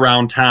word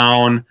around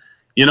town.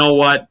 You know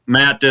what?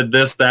 Matt did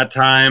this that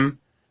time,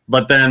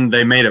 but then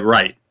they made it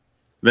right.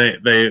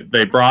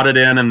 They brought it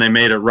in and they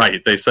made it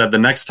right. They said, the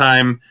next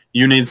time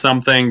you need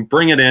something,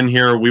 bring it in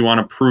here. We want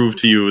to prove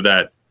to you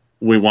that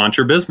we want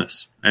your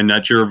business and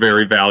that you're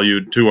very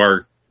valued to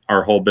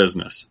our whole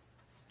business.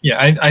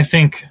 Yeah, I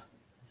think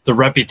the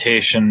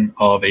reputation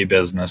of a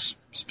business,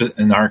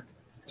 in our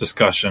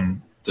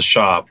discussion, the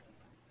shop,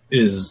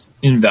 is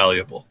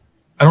invaluable.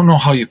 I don't know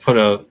how you put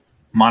a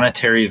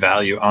monetary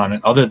value on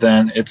it other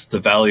than it's the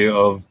value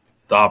of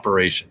the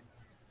operation.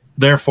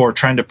 Therefore,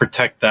 trying to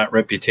protect that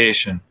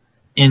reputation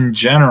in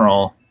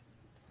general,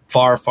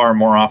 far, far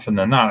more often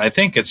than not, I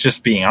think it's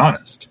just being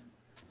honest.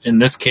 In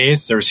this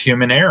case, there's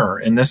human error.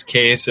 In this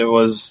case, it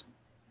was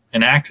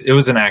an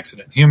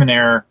accident, human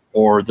error,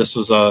 or this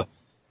was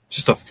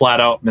just a flat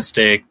out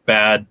mistake,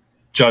 bad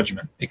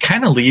judgment. It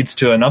kind of leads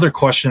to another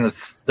question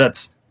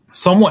that's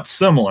somewhat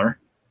similar.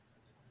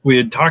 We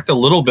had talked a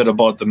little bit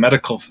about the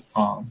medical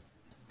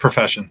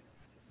profession,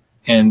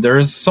 and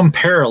there's some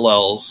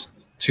parallels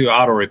to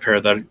auto repair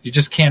that you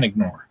just can't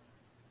ignore.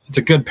 It's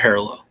a good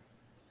parallel.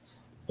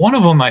 One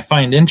of them I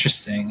find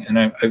interesting, and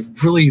I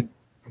really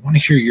want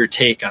to hear your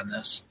take on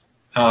this,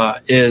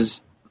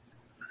 is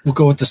we'll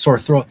go with the sore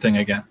throat thing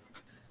again.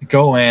 You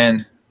go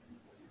in,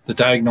 the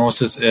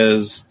diagnosis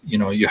is,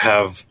 you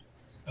have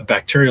a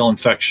bacterial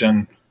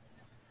infection.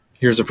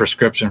 Here's a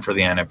prescription for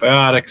the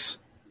antibiotics.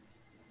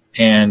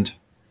 And,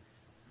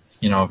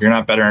 if you're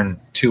not better in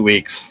 2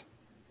 weeks,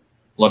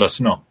 let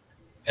us know.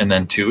 And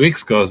then 2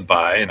 weeks goes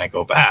by and I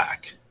go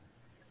back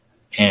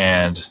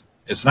and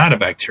it's not a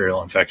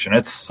bacterial infection.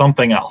 It's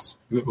something else.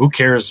 Who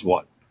cares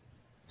what?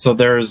 So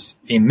there's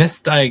a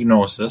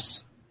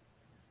misdiagnosis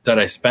that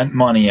I spent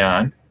money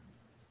on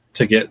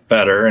to get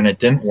better, and it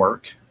didn't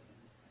work.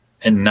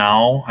 And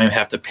now I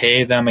have to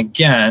pay them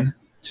again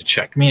to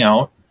check me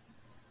out,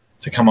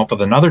 to come up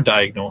with another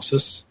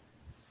diagnosis,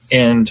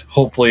 and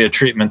hopefully a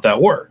treatment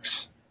that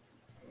works.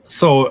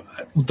 So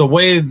the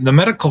way the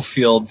medical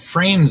field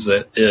frames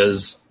it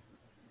is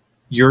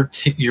you're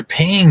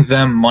paying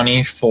them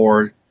money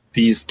for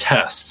these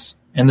tests,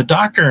 and the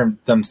doctor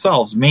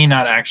themselves may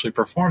not actually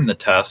perform the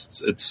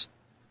tests. It's,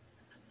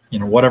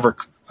 whatever,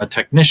 a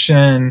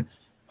technician,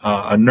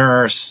 a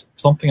nurse,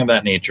 something of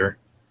that nature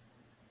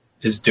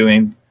is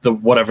doing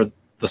the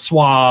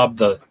swab,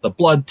 the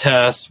blood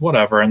tests,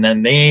 whatever. And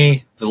then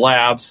the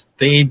labs,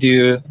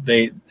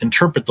 they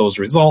interpret those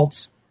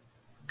results,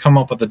 come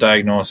up with a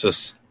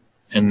diagnosis,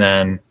 and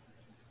then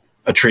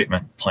a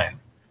treatment plan.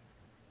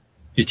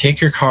 You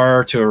take your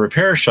car to a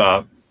repair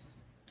shop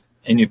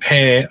and you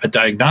pay a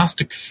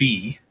diagnostic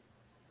fee,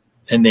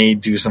 and they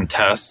do some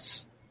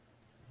tests,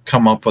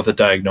 come up with a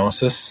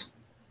diagnosis,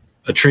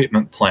 a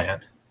treatment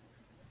plan.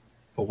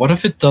 But what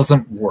if it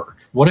doesn't work?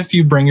 What if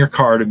you bring your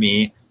car to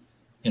me,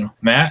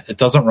 Matt, it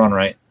doesn't run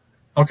right.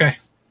 Okay,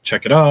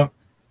 check it out.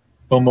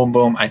 Boom, boom,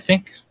 boom. I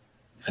think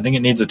it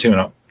needs a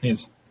tune-up. It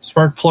needs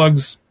spark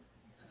plugs.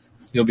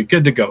 You'll be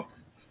good to go.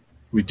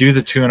 We do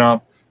the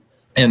tune-up,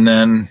 and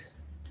then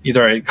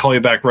either I call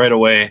you back right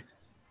away.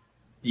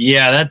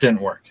 Yeah, that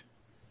didn't work.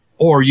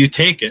 Or you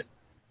take it,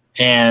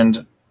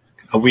 and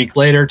a week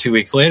later, 2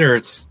 weeks later,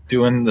 it's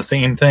doing the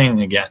same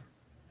thing again.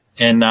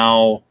 And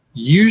now,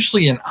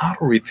 usually in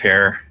auto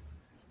repair,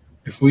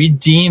 if we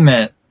deem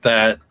it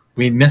that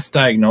we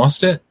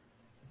misdiagnosed it,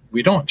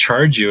 we don't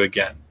charge you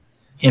again.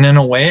 And in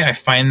a way, I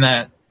find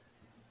that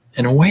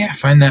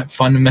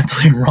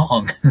fundamentally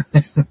wrong.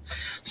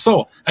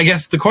 So I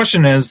guess the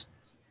question is,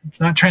 I'm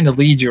not trying to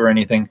lead you or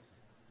anything.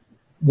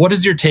 What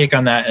is your take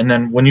on that? And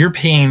then when you're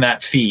paying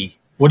that fee,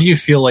 what do you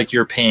feel like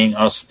you're paying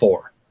us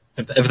for?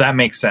 If that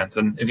makes sense.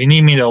 And if you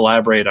need me to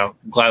elaborate, I'll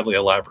gladly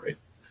elaborate.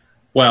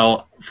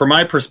 Well, from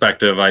my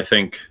perspective, I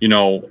think,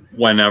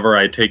 whenever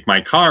I take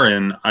my car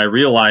in, I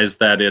realize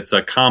that it's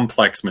a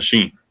complex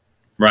machine,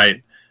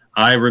 right?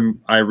 I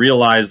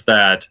realize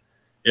that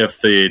if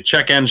the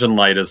check engine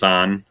light is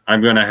on, I'm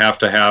going to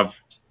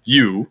have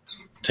you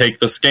take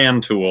the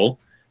scan tool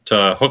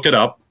to hook it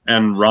up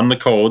and run the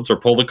codes or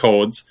pull the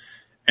codes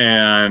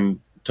and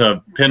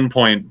to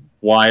pinpoint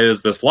why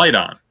is this light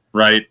on,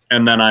 right?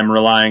 And then I'm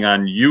relying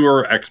on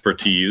your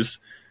expertise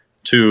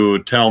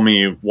to tell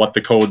me what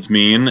the codes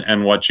mean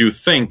and what you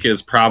think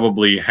is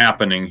probably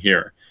happening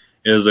here.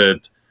 Is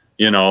it,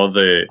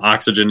 the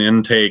oxygen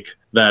intake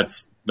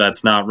that's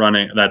not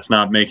running, that's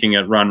not making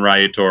it run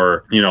right,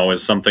 or,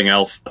 is something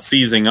else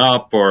seizing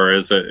up, or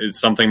is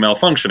something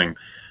malfunctioning?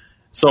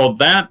 So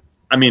that,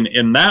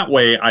 in that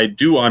way, I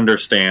do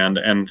understand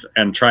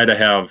and try to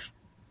have,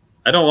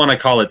 I don't want to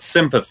call it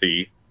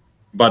sympathy,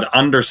 but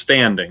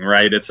understanding,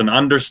 right? It's an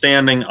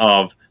understanding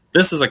of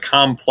this is a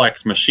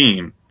complex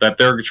machine that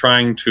they're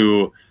trying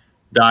to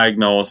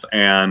diagnose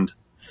and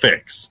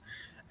fix.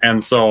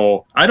 And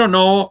so I don't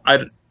know.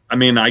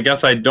 I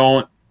guess I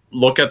don't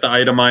look at the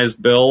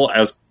itemized bill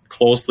as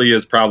closely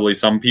as probably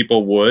some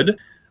people would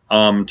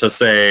to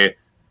say,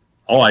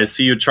 oh, I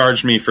see you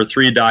charged me for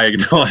 3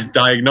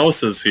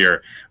 diagnoses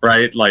here,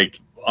 right?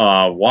 Like,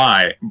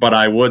 why? But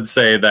I would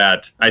say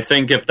that I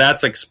think if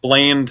that's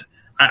explained,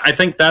 I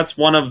think that's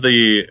one of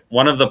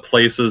the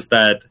places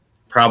that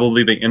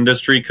probably the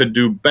industry could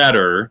do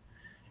better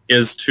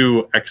is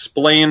to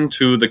explain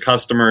to the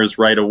customers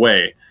right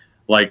away.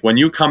 Like when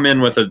you come in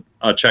with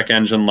a check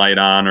engine light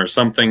on or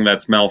something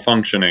that's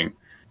malfunctioning,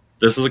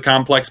 this is a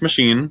complex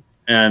machine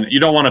and you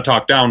don't want to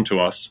talk down to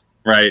us,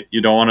 right?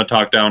 You don't want to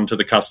talk down to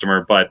the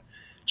customer, but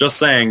just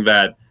saying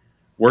that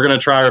we're going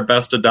to try our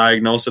best to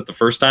diagnose it the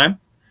first time.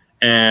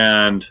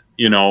 And,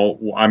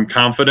 I'm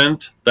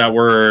confident that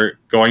we're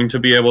going to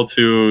be able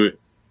to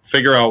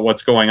figure out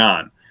what's going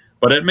on.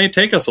 But it may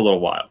take us a little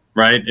while,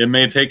 right? It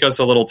may take us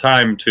a little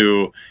time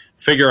to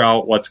figure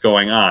out what's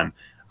going on.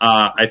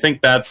 I think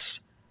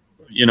that's,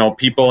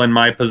 people in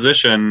my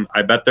position,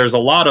 I bet there's a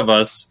lot of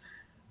us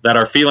that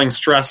are feeling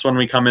stressed when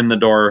we come in the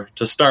door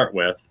to start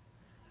with.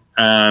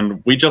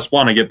 And we just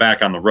want to get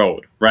back on the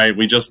road, right?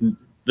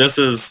 This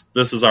is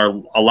a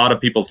lot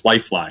of people's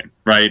lifeline,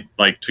 right?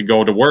 Like to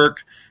go to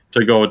work,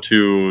 to go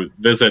to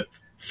visit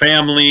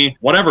family,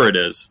 whatever it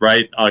is,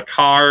 right? A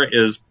car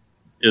is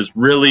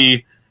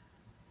really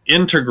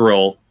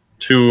integral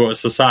to a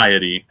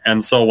society.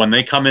 And so when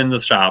they come in the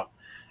shop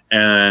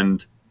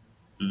and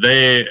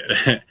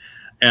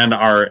and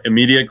our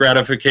immediate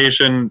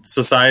gratification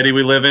society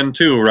we live in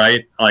too,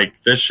 right?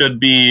 Like this should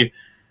be,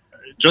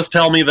 just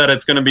tell me that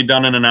it's going to be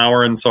done in an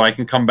hour and so I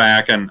can come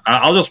back and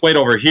I'll just wait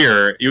over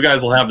here. You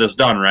guys will have this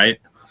done, right?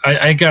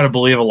 I got to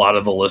believe a lot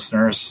of the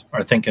listeners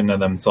are thinking to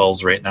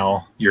themselves right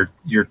now,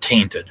 you're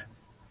tainted.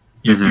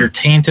 You're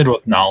tainted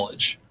with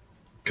knowledge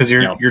because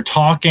you're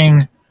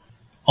talking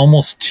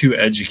almost too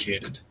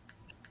educated.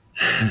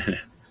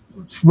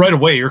 right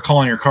away you're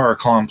calling your car a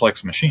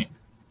complex machine,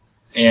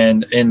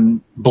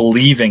 and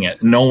believing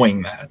it,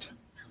 knowing that,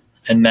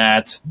 and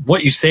that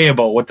what you say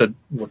about what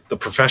the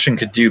profession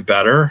could do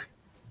better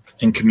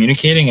in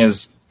communicating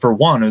is, for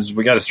one, is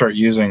we got to start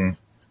using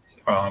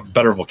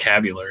better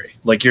vocabulary.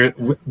 Like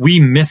we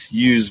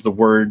misuse the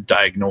word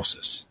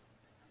diagnosis.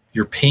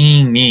 You're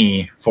paying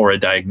me for a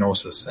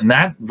diagnosis. And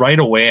that right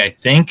away, I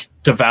think,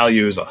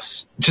 devalues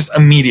us just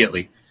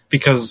immediately.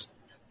 Because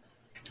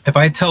if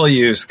I tell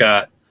you,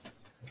 Scott,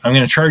 I'm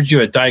going to charge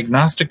you a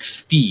diagnostic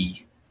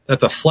fee,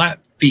 that's a flat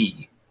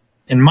fee.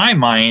 In my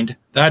mind,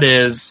 that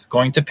is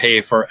going to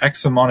pay for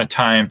X amount of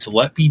time to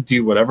let me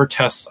do whatever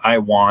tests I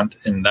want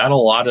in that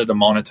allotted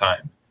amount of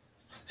time.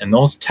 And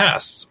those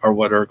tests are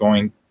what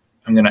I'm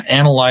going to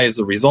analyze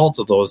the results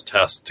of those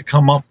tests to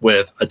come up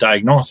with a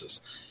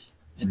diagnosis.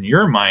 In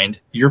your mind,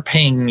 you're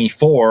paying me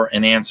for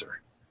an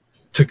answer.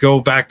 To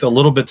go back a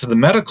little bit to the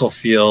medical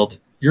field,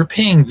 you're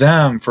paying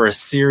them for a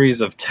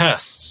series of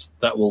tests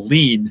that will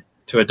lead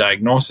to a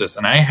diagnosis.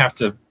 And I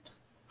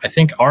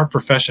think our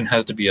profession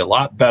has to be a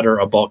lot better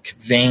about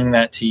conveying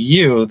that to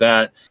you,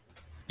 that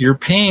you're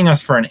paying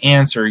us for an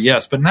answer,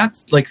 yes, but not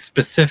like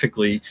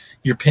specifically.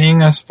 You're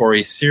paying us for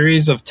a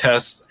series of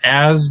tests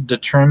as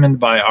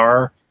determined by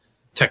our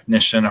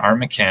technician, our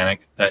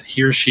mechanic, that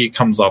he or she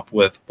comes up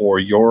with for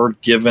your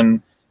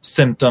given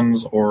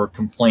symptoms or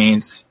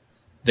complaints.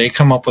 They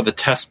come up with a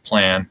test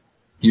plan.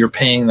 You're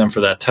paying them for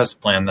that test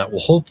plan that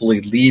will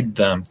hopefully lead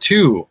them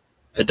to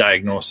a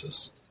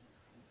diagnosis.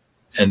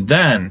 And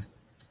then,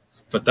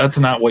 but that's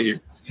not what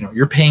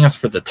you're paying us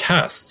for the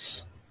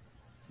tests,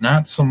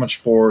 not so much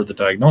for the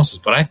diagnosis.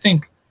 But I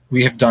think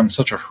we have done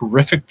such a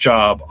horrific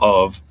job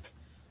of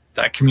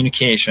that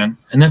communication.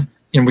 And then,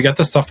 we got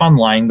the stuff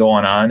online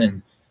going on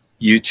and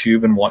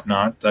YouTube and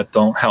whatnot that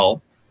don't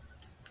help,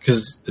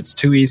 because it's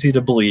too easy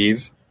to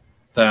believe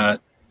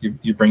that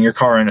you bring your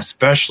car in,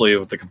 especially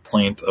with the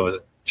complaint of a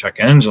check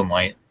engine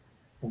light.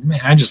 Well,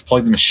 man, I just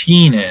plugged the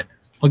machine in,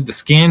 plugged the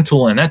scan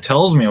tool in. That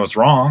tells me what's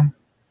wrong.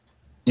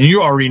 And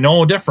you already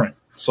know different.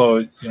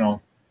 So,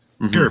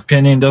 your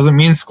opinion doesn't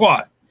mean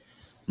squat.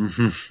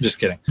 Just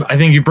kidding. I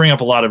think you bring up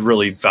a lot of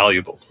really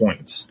valuable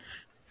points.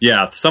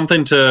 Yeah.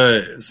 Something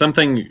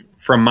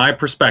from my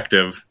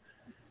perspective,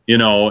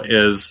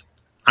 is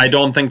I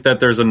don't think that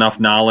there's enough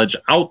knowledge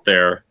out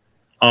there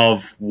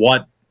of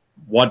what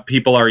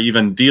people are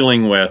even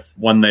dealing with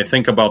when they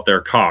think about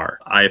their car.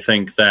 I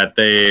think that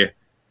they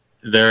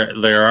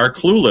are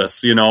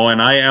clueless,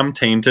 and I am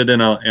tainted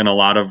in a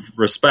lot of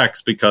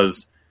respects,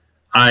 because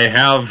I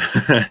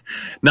have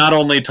not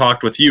only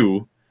talked with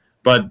you,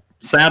 but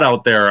sat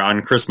out there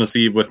on Christmas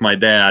Eve with my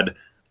dad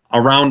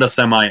around a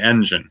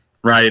semi-engine,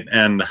 right?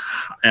 And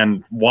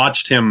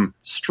watched him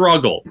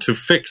struggle to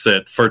fix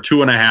it for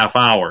 2.5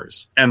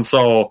 hours. And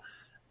so,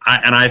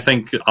 I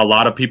think a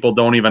lot of people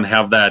don't even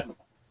have that,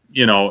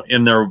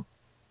 in their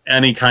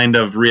any kind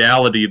of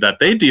reality that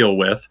they deal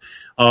with,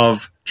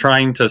 of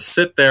trying to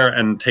sit there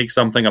and take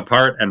something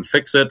apart and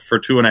fix it for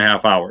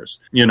 2.5 hours.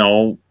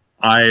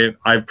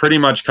 I've pretty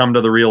much come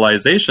to the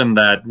realization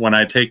that when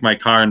I take my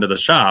car into the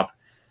shop,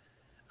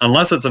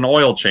 unless it's an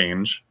oil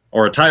change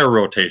or a tire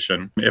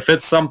rotation, if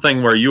it's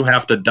something where you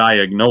have to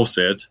diagnose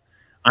it,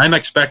 I'm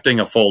expecting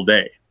a full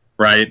day,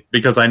 right?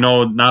 Because I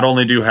know not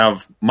only do you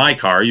have my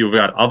car, you've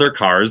got other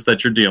cars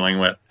that you're dealing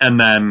with, and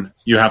then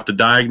you have to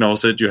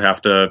diagnose it, you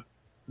have to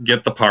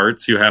get the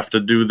parts, you have to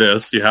do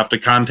this, you have to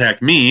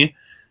contact me,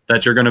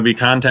 that you're going to be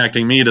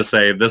contacting me to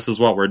say, this is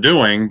what we're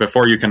doing,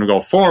 before you can go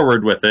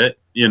forward with it.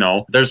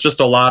 There's just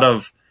a lot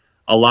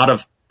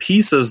of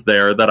pieces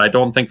there that I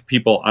don't think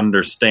people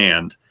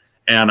understand.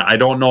 And I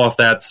don't know if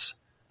that's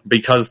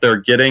because they're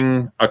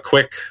getting a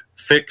quick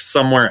fix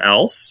somewhere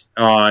else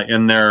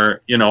in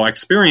their,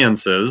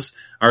 experiences.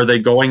 Are they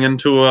going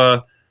into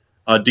a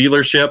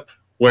dealership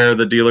where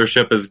the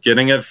dealership is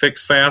getting it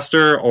fixed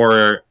faster,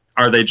 or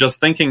are they just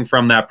thinking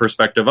from that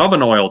perspective of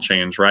an oil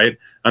change, right?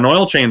 An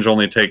oil change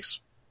only takes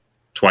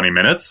 20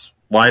 minutes.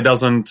 Why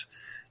doesn't,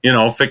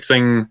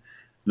 fixing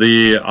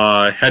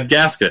the head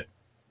gasket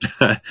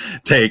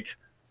take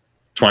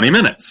 20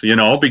 minutes,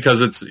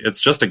 because it's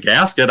just a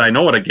gasket. I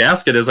know what a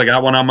gasket is. I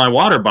got one on my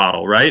water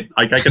bottle, right?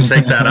 Like, I can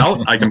take that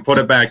out. I can put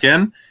it back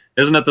in.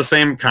 Isn't it the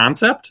same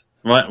concept?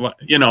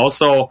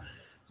 So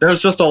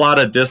there's just a lot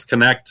of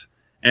disconnect.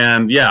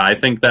 And yeah, I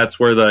think that's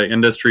where the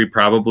industry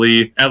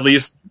probably, at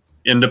least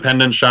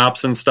independent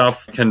shops and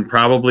stuff, can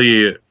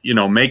probably,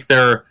 make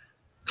their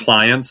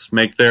clients,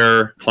 make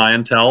their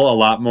clientele a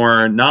lot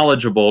more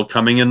knowledgeable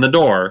coming in the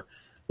door.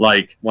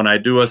 Like, when I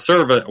do a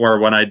survey or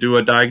when I do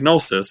a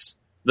diagnosis,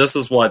 this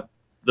is what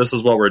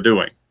we're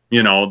doing.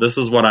 This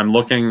is what I'm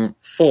looking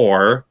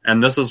for,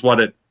 and this is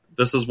what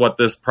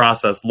this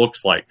process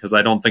looks like, because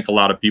I don't think a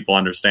lot of people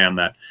understand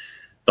that,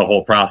 the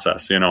whole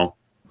process.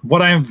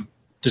 What I've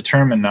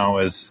determined now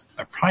is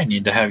I probably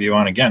need to have you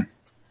on again.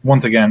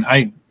 Once again,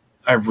 I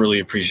really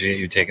appreciate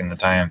you taking the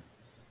time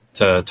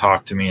to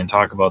talk to me and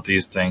talk about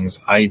these things.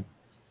 I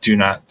do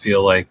not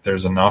feel like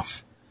there's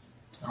enough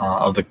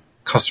of the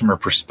customer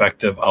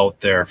perspective out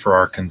there for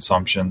our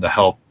consumption to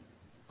help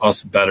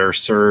us better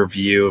serve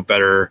you,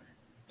 better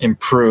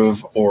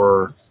improve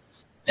or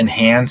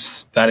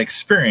enhance that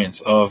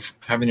experience of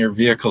having your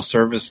vehicle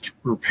serviced,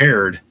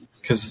 repaired,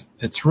 because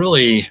it's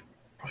really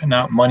probably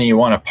not money you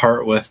want to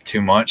part with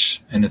too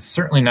much. And it's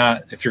certainly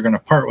not, if you're going to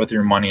part with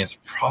your money, it's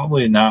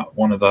probably not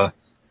one of the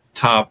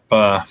top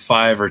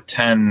 5 or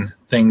 10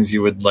 things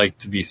you would like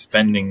to be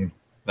spending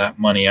that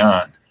money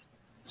on.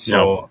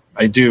 So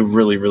I do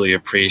really, really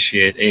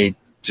appreciate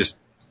just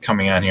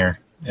coming on here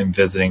and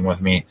visiting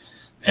with me.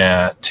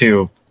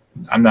 2,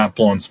 I'm not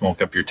blowing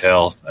smoke up your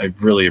tail. I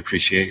really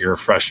appreciate your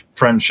fresh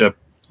friendship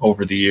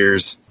over the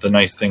years, the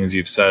nice things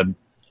you've said,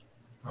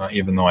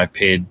 even though I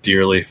paid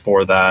dearly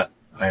for that.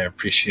 I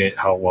appreciate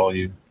how well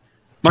you.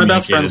 My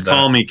best friends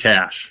call me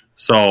Cash.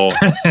 So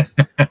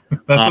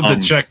that's what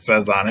the check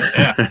says on it.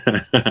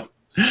 Yeah.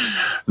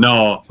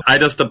 No, I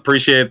just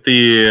appreciate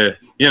the,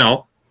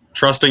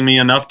 trusting me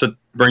enough to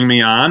bring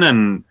me on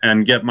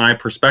and get my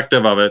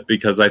perspective of it,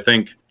 because I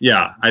think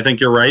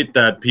you're right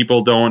that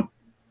people don't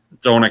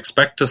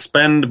expect to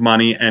spend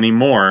money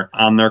anymore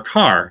on their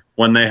car.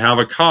 When they have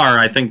a car,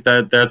 I think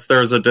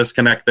there's a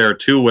disconnect there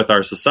too with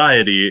our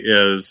society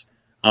is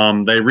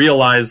they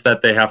realize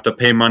that they have to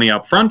pay money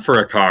up front for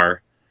a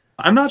car.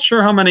 I'm not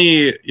sure how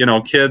many,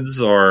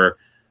 kids or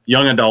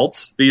young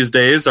adults these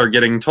days are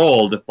getting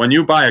told when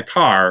you buy a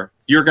car,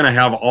 you're going to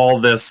have all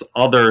this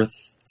other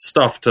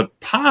stuff to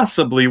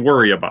possibly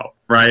worry about,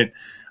 right?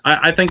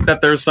 I think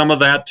that there's some of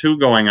that too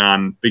going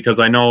on, because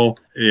I know,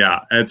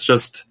 it's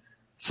just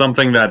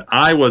something that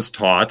I was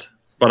taught,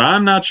 but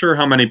I'm not sure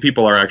how many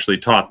people are actually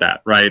taught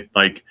that, right?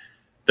 Like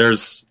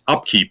there's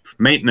upkeep,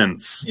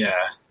 maintenance. Yeah.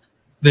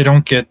 They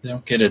don't get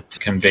it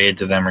conveyed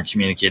to them or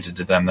communicated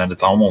to them that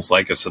it's almost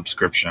like a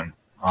subscription.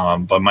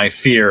 But my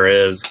fear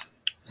is,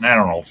 and I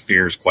don't know if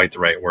fear is quite the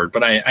right word,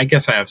 but I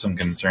guess I have some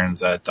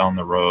concerns that down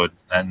the road,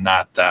 and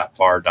not that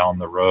far down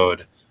the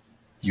road,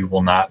 you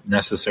will not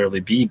necessarily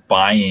be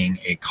buying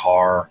a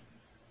car.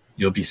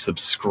 You'll be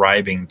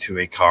subscribing to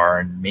a car,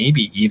 and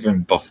maybe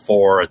even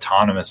before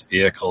autonomous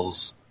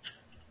vehicles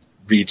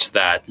reach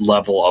that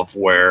level of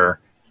where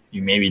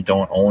you maybe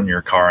don't own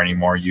your car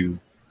anymore. You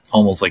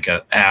almost like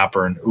an app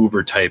or an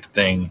Uber type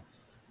thing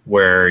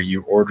where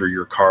you order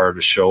your car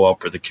to show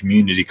up, or the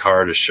community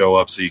car to show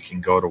up so you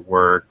can go to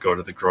work, go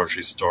to the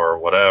grocery store or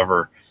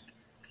whatever.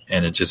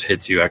 And it just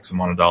hits you X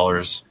amount of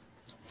dollars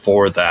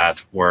for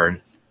that,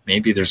 where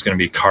maybe there's going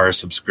to be car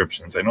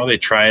subscriptions. I know they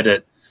tried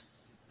it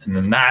in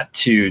the not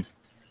too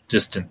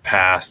distant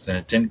past and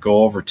it didn't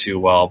go over too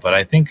well, but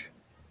I think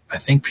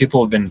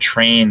people have been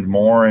trained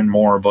more and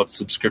more about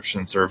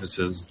subscription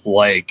services,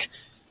 like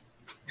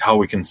how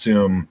we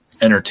consume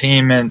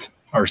entertainment,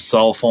 our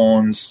cell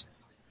phones.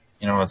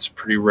 It's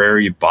pretty rare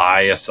you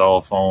buy a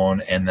cell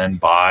phone and then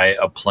buy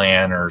a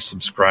plan or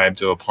subscribe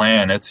to a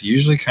plan. It's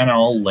usually kind of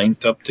all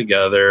linked up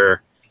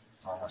together.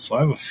 So I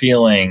have a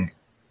feeling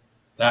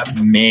that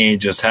may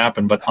just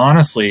happen. But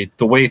honestly,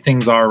 the way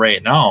things are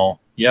right now,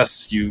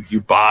 yes,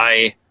 you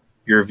buy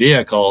your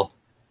vehicle,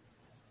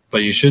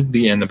 but you should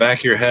be in the back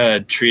of your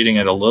head treating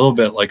it a little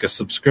bit like a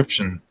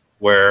subscription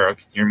where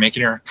you're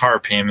making your car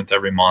payment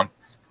every month.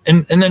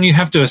 And then you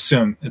have to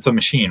assume it's a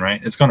machine,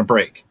 right? It's going to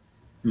break.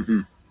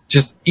 Mm-hmm.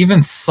 Just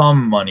even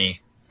some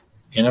money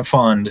in a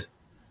fund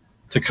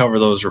to cover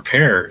those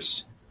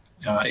repairs,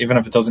 even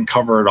if it doesn't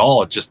cover it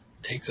all, it just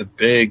takes a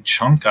big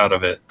chunk out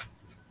of it,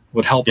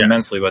 would help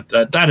immensely.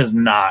 But that is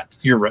not,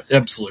 you're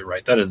absolutely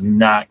right, that is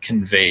not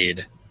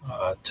conveyed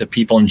to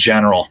people in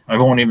general. I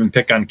won't even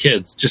pick on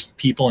kids, just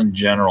people in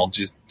general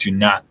just do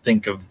not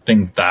think of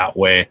things that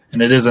way.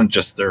 And it isn't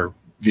just their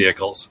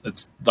vehicles,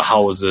 it's the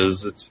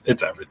houses,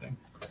 it's everything.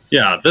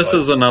 Yeah, this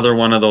is another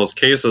one of those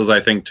cases, I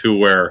think, too,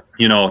 where,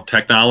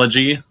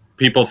 technology,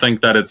 people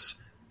think that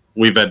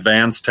we've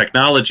advanced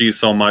technology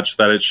so much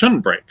that it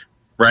shouldn't break,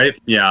 right?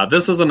 Yeah,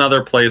 this is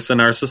another place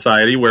in our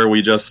society where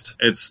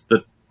it's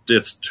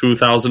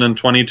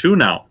 2022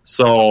 now.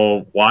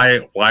 So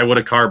why would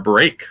a car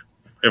break?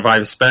 If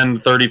I spend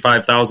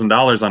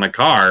 $35,000 on a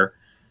car,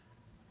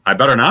 I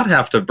better not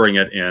have to bring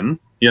it in,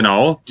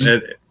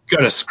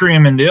 Got a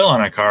screaming deal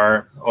on a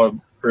car, or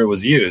it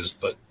was used,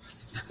 but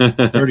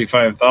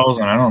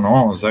 35,000. I don't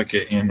know. Does that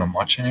get into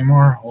much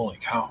anymore? Holy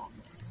cow!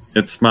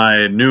 It's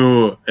my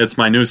new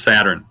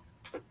Saturn.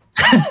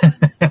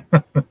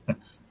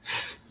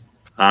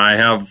 I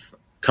have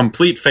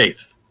complete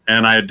faith,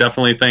 and I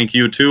definitely thank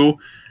you too.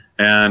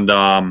 And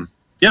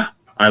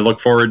I look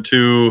forward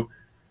to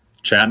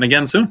chatting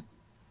again soon.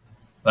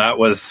 That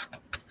was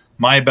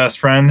my best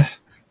friend,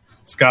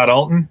 Scott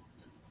Alton.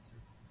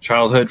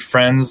 Childhood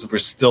friends. We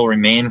still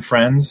remain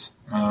friends.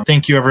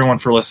 Thank you, everyone,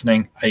 for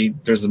listening.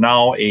 There's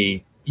now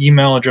a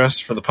email address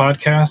for the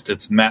podcast.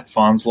 It's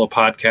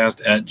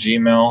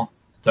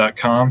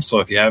mattfonslopodcast@gmail.com. So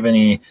if you have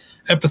any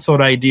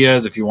episode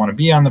ideas, if you want to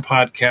be on the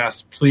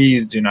podcast,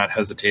 please do not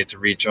hesitate to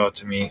reach out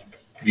to me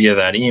via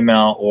that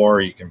email,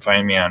 or you can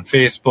find me on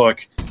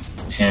Facebook.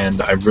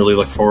 And I really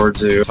look forward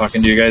to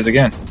talking to you guys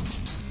again.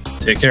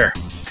 Take care.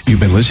 You've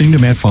been listening to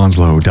Matt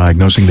Fonslow,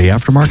 diagnosing the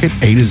aftermarket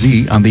A to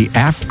Z on the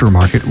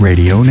Aftermarket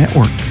Radio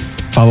Network.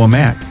 Follow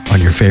Matt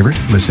on your favorite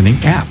listening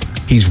app.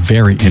 He's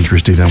very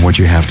interested in what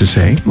you have to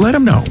say. Let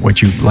him know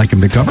what you'd like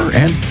him to cover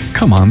and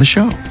come on the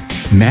show.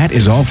 Matt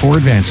is all for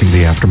advancing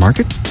the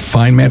aftermarket.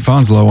 Find Matt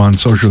Fanslow on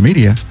social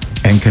media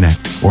and connect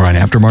or on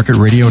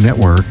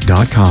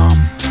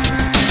aftermarketradionetwork.com.